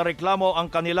natatanggap na reklamo ang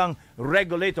kanilang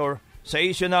regulator sa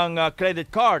issue ng credit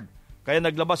card. Kaya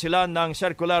naglabas sila ng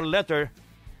circular letter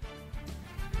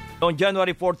noong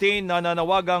January 14 na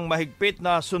nanawagang mahigpit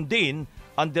na sundin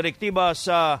ang direktiba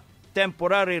sa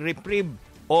temporary reprieve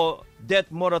o debt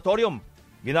moratorium.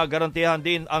 Ginagarantihan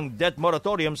din ang debt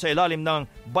moratorium sa ilalim ng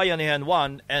Bayanihan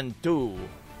 1 and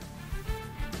 2.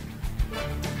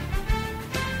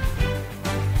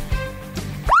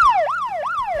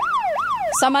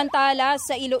 Samantala,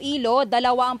 sa Iloilo, 2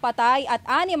 ang patay at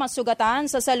 6 ang sugatan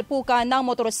sa salpukan ng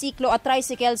motorsiklo at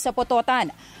tricycle sa Pototan.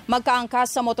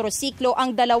 Magkaangkas sa motorsiklo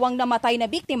ang 2 namatay na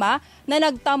biktima na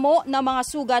nagtamo ng mga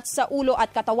sugat sa ulo at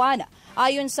katawan.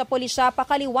 Ayon sa pulisya,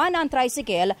 pakaliwa na ang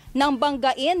tricycle nang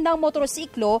banggain ng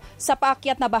motorsiklo sa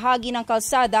paakyat na bahagi ng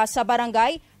kalsada sa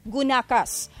barangay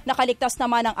Gunakas. Nakaligtas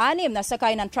naman ang 6 na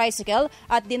sakay ng tricycle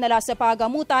at dinala sa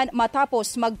pagamutan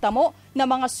matapos magtamo ng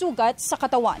mga sugat sa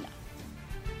katawan.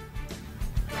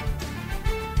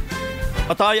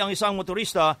 Patay ang isang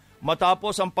motorista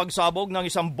matapos ang pagsabog ng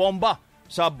isang bomba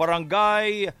sa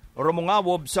barangay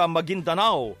Romungawob sa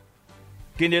Maguindanao.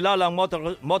 Kinilalang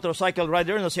motorcycle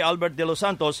rider na si Albert de los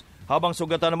Santos habang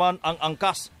sugatan naman ang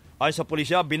angkas. Ayon sa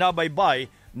pulisya, binabaybay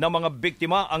ng mga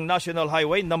biktima ang National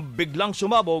Highway nang biglang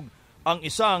sumabog ang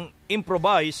isang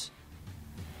improvised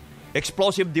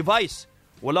explosive device.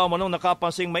 Wala manong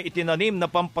nakapansing may itinanim na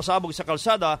pampasabog sa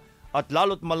kalsada at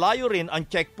lalo't malayo rin ang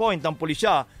checkpoint ng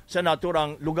pulisya sa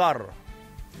naturang lugar.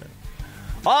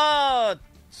 At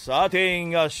sa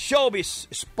ating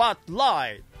showbiz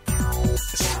spotlight.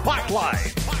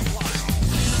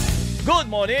 Good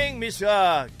morning, Miss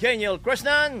Kenyel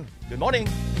Krishnan. Good morning.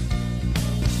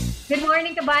 Good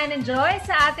morning, Kabayan and Joy,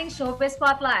 sa ating showbiz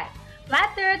spotlight.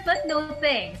 Flattered but no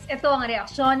thanks. Ito ang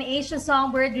reaksyon ni Asian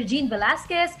songbird Regine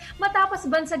Velasquez matapos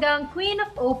bansagang Queen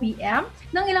of OPM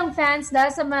ng ilang fans dahil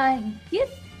sa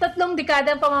mahigit 3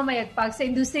 dekadang pamamayagpag sa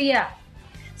industriya.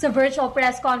 Sa virtual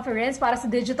press conference para sa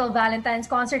Digital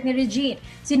Valentine's concert ni Regine,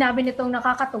 sinabi nitong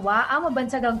nakakatuwa ang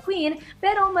mabansagang Queen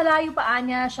pero malayo pa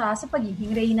niya siya sa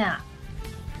pagiging reyna.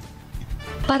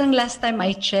 Parang last time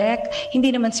I check,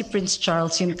 hindi naman si Prince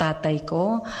Charles yung tatay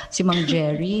ko, si Mang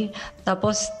Jerry.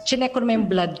 Tapos, chinek ko naman yung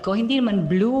blood ko, hindi naman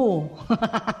blue.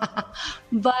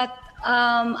 But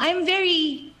I'm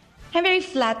very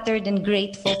flattered and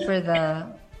grateful for the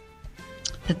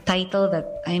title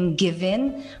that I'm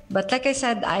given. But like I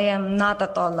said, I am not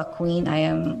at all a queen. I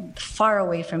am far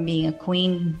away from being a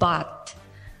queen, but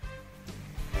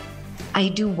I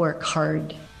do work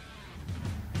hard.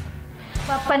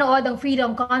 Papanood ang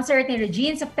Freedom Concert ni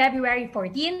Regine sa February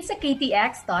 14 sa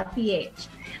ktx.ph.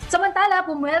 Samantala,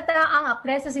 pumuelta ang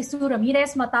aktres na si Sue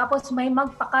Ramirez matapos may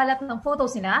magpakalat ng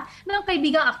photos nila ng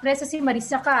kaibigang aktres na si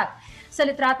Marisa Cat. Sa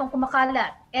litratong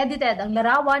kumakalat, edited ang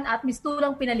larawan at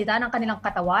mistulang pinalitan ang kanilang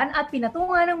katawan at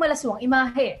pinatungan ng malaswang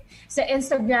imahe. Sa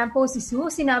Instagram post si Sue,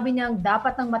 sinabi niyang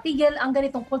dapat nang matigil ang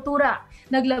ganitong kultura.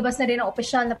 Naglabas na rin ang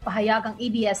opisyal na pahayag ang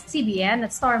ABS-CBN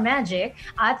at Star Magic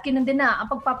at kinundena ang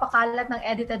pagpapakalat ng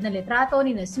edited na litrato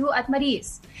ni Sue at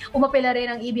Maris. Umapela rin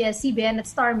ang ABS-CBN at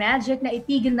Star Magic na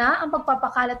itigil na ang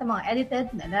pagpapakalat ng mga edited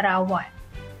na larawan.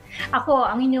 Ako,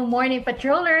 ang inyong morning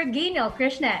patroller, Geniel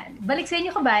Krishnan. Balik sa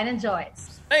inyo, Kabayan and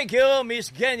Joyce. Thank you,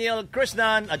 Miss Geniel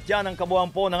Krishnan. At yan ang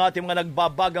kabuuan po ng ating mga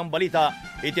nagbabagang balita.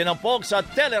 Itinampok sa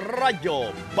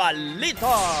Teleradyo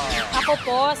Balita. Ako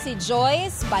po si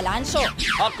Joyce Balancio.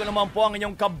 Ako naman po ang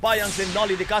inyong kabayan si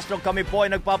Nolly Di Castro. Kami po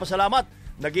ay nagpapasalamat.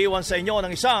 Nag-iwan sa inyo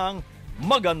ng isang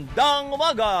magandang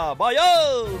umaga.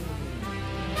 Bayan!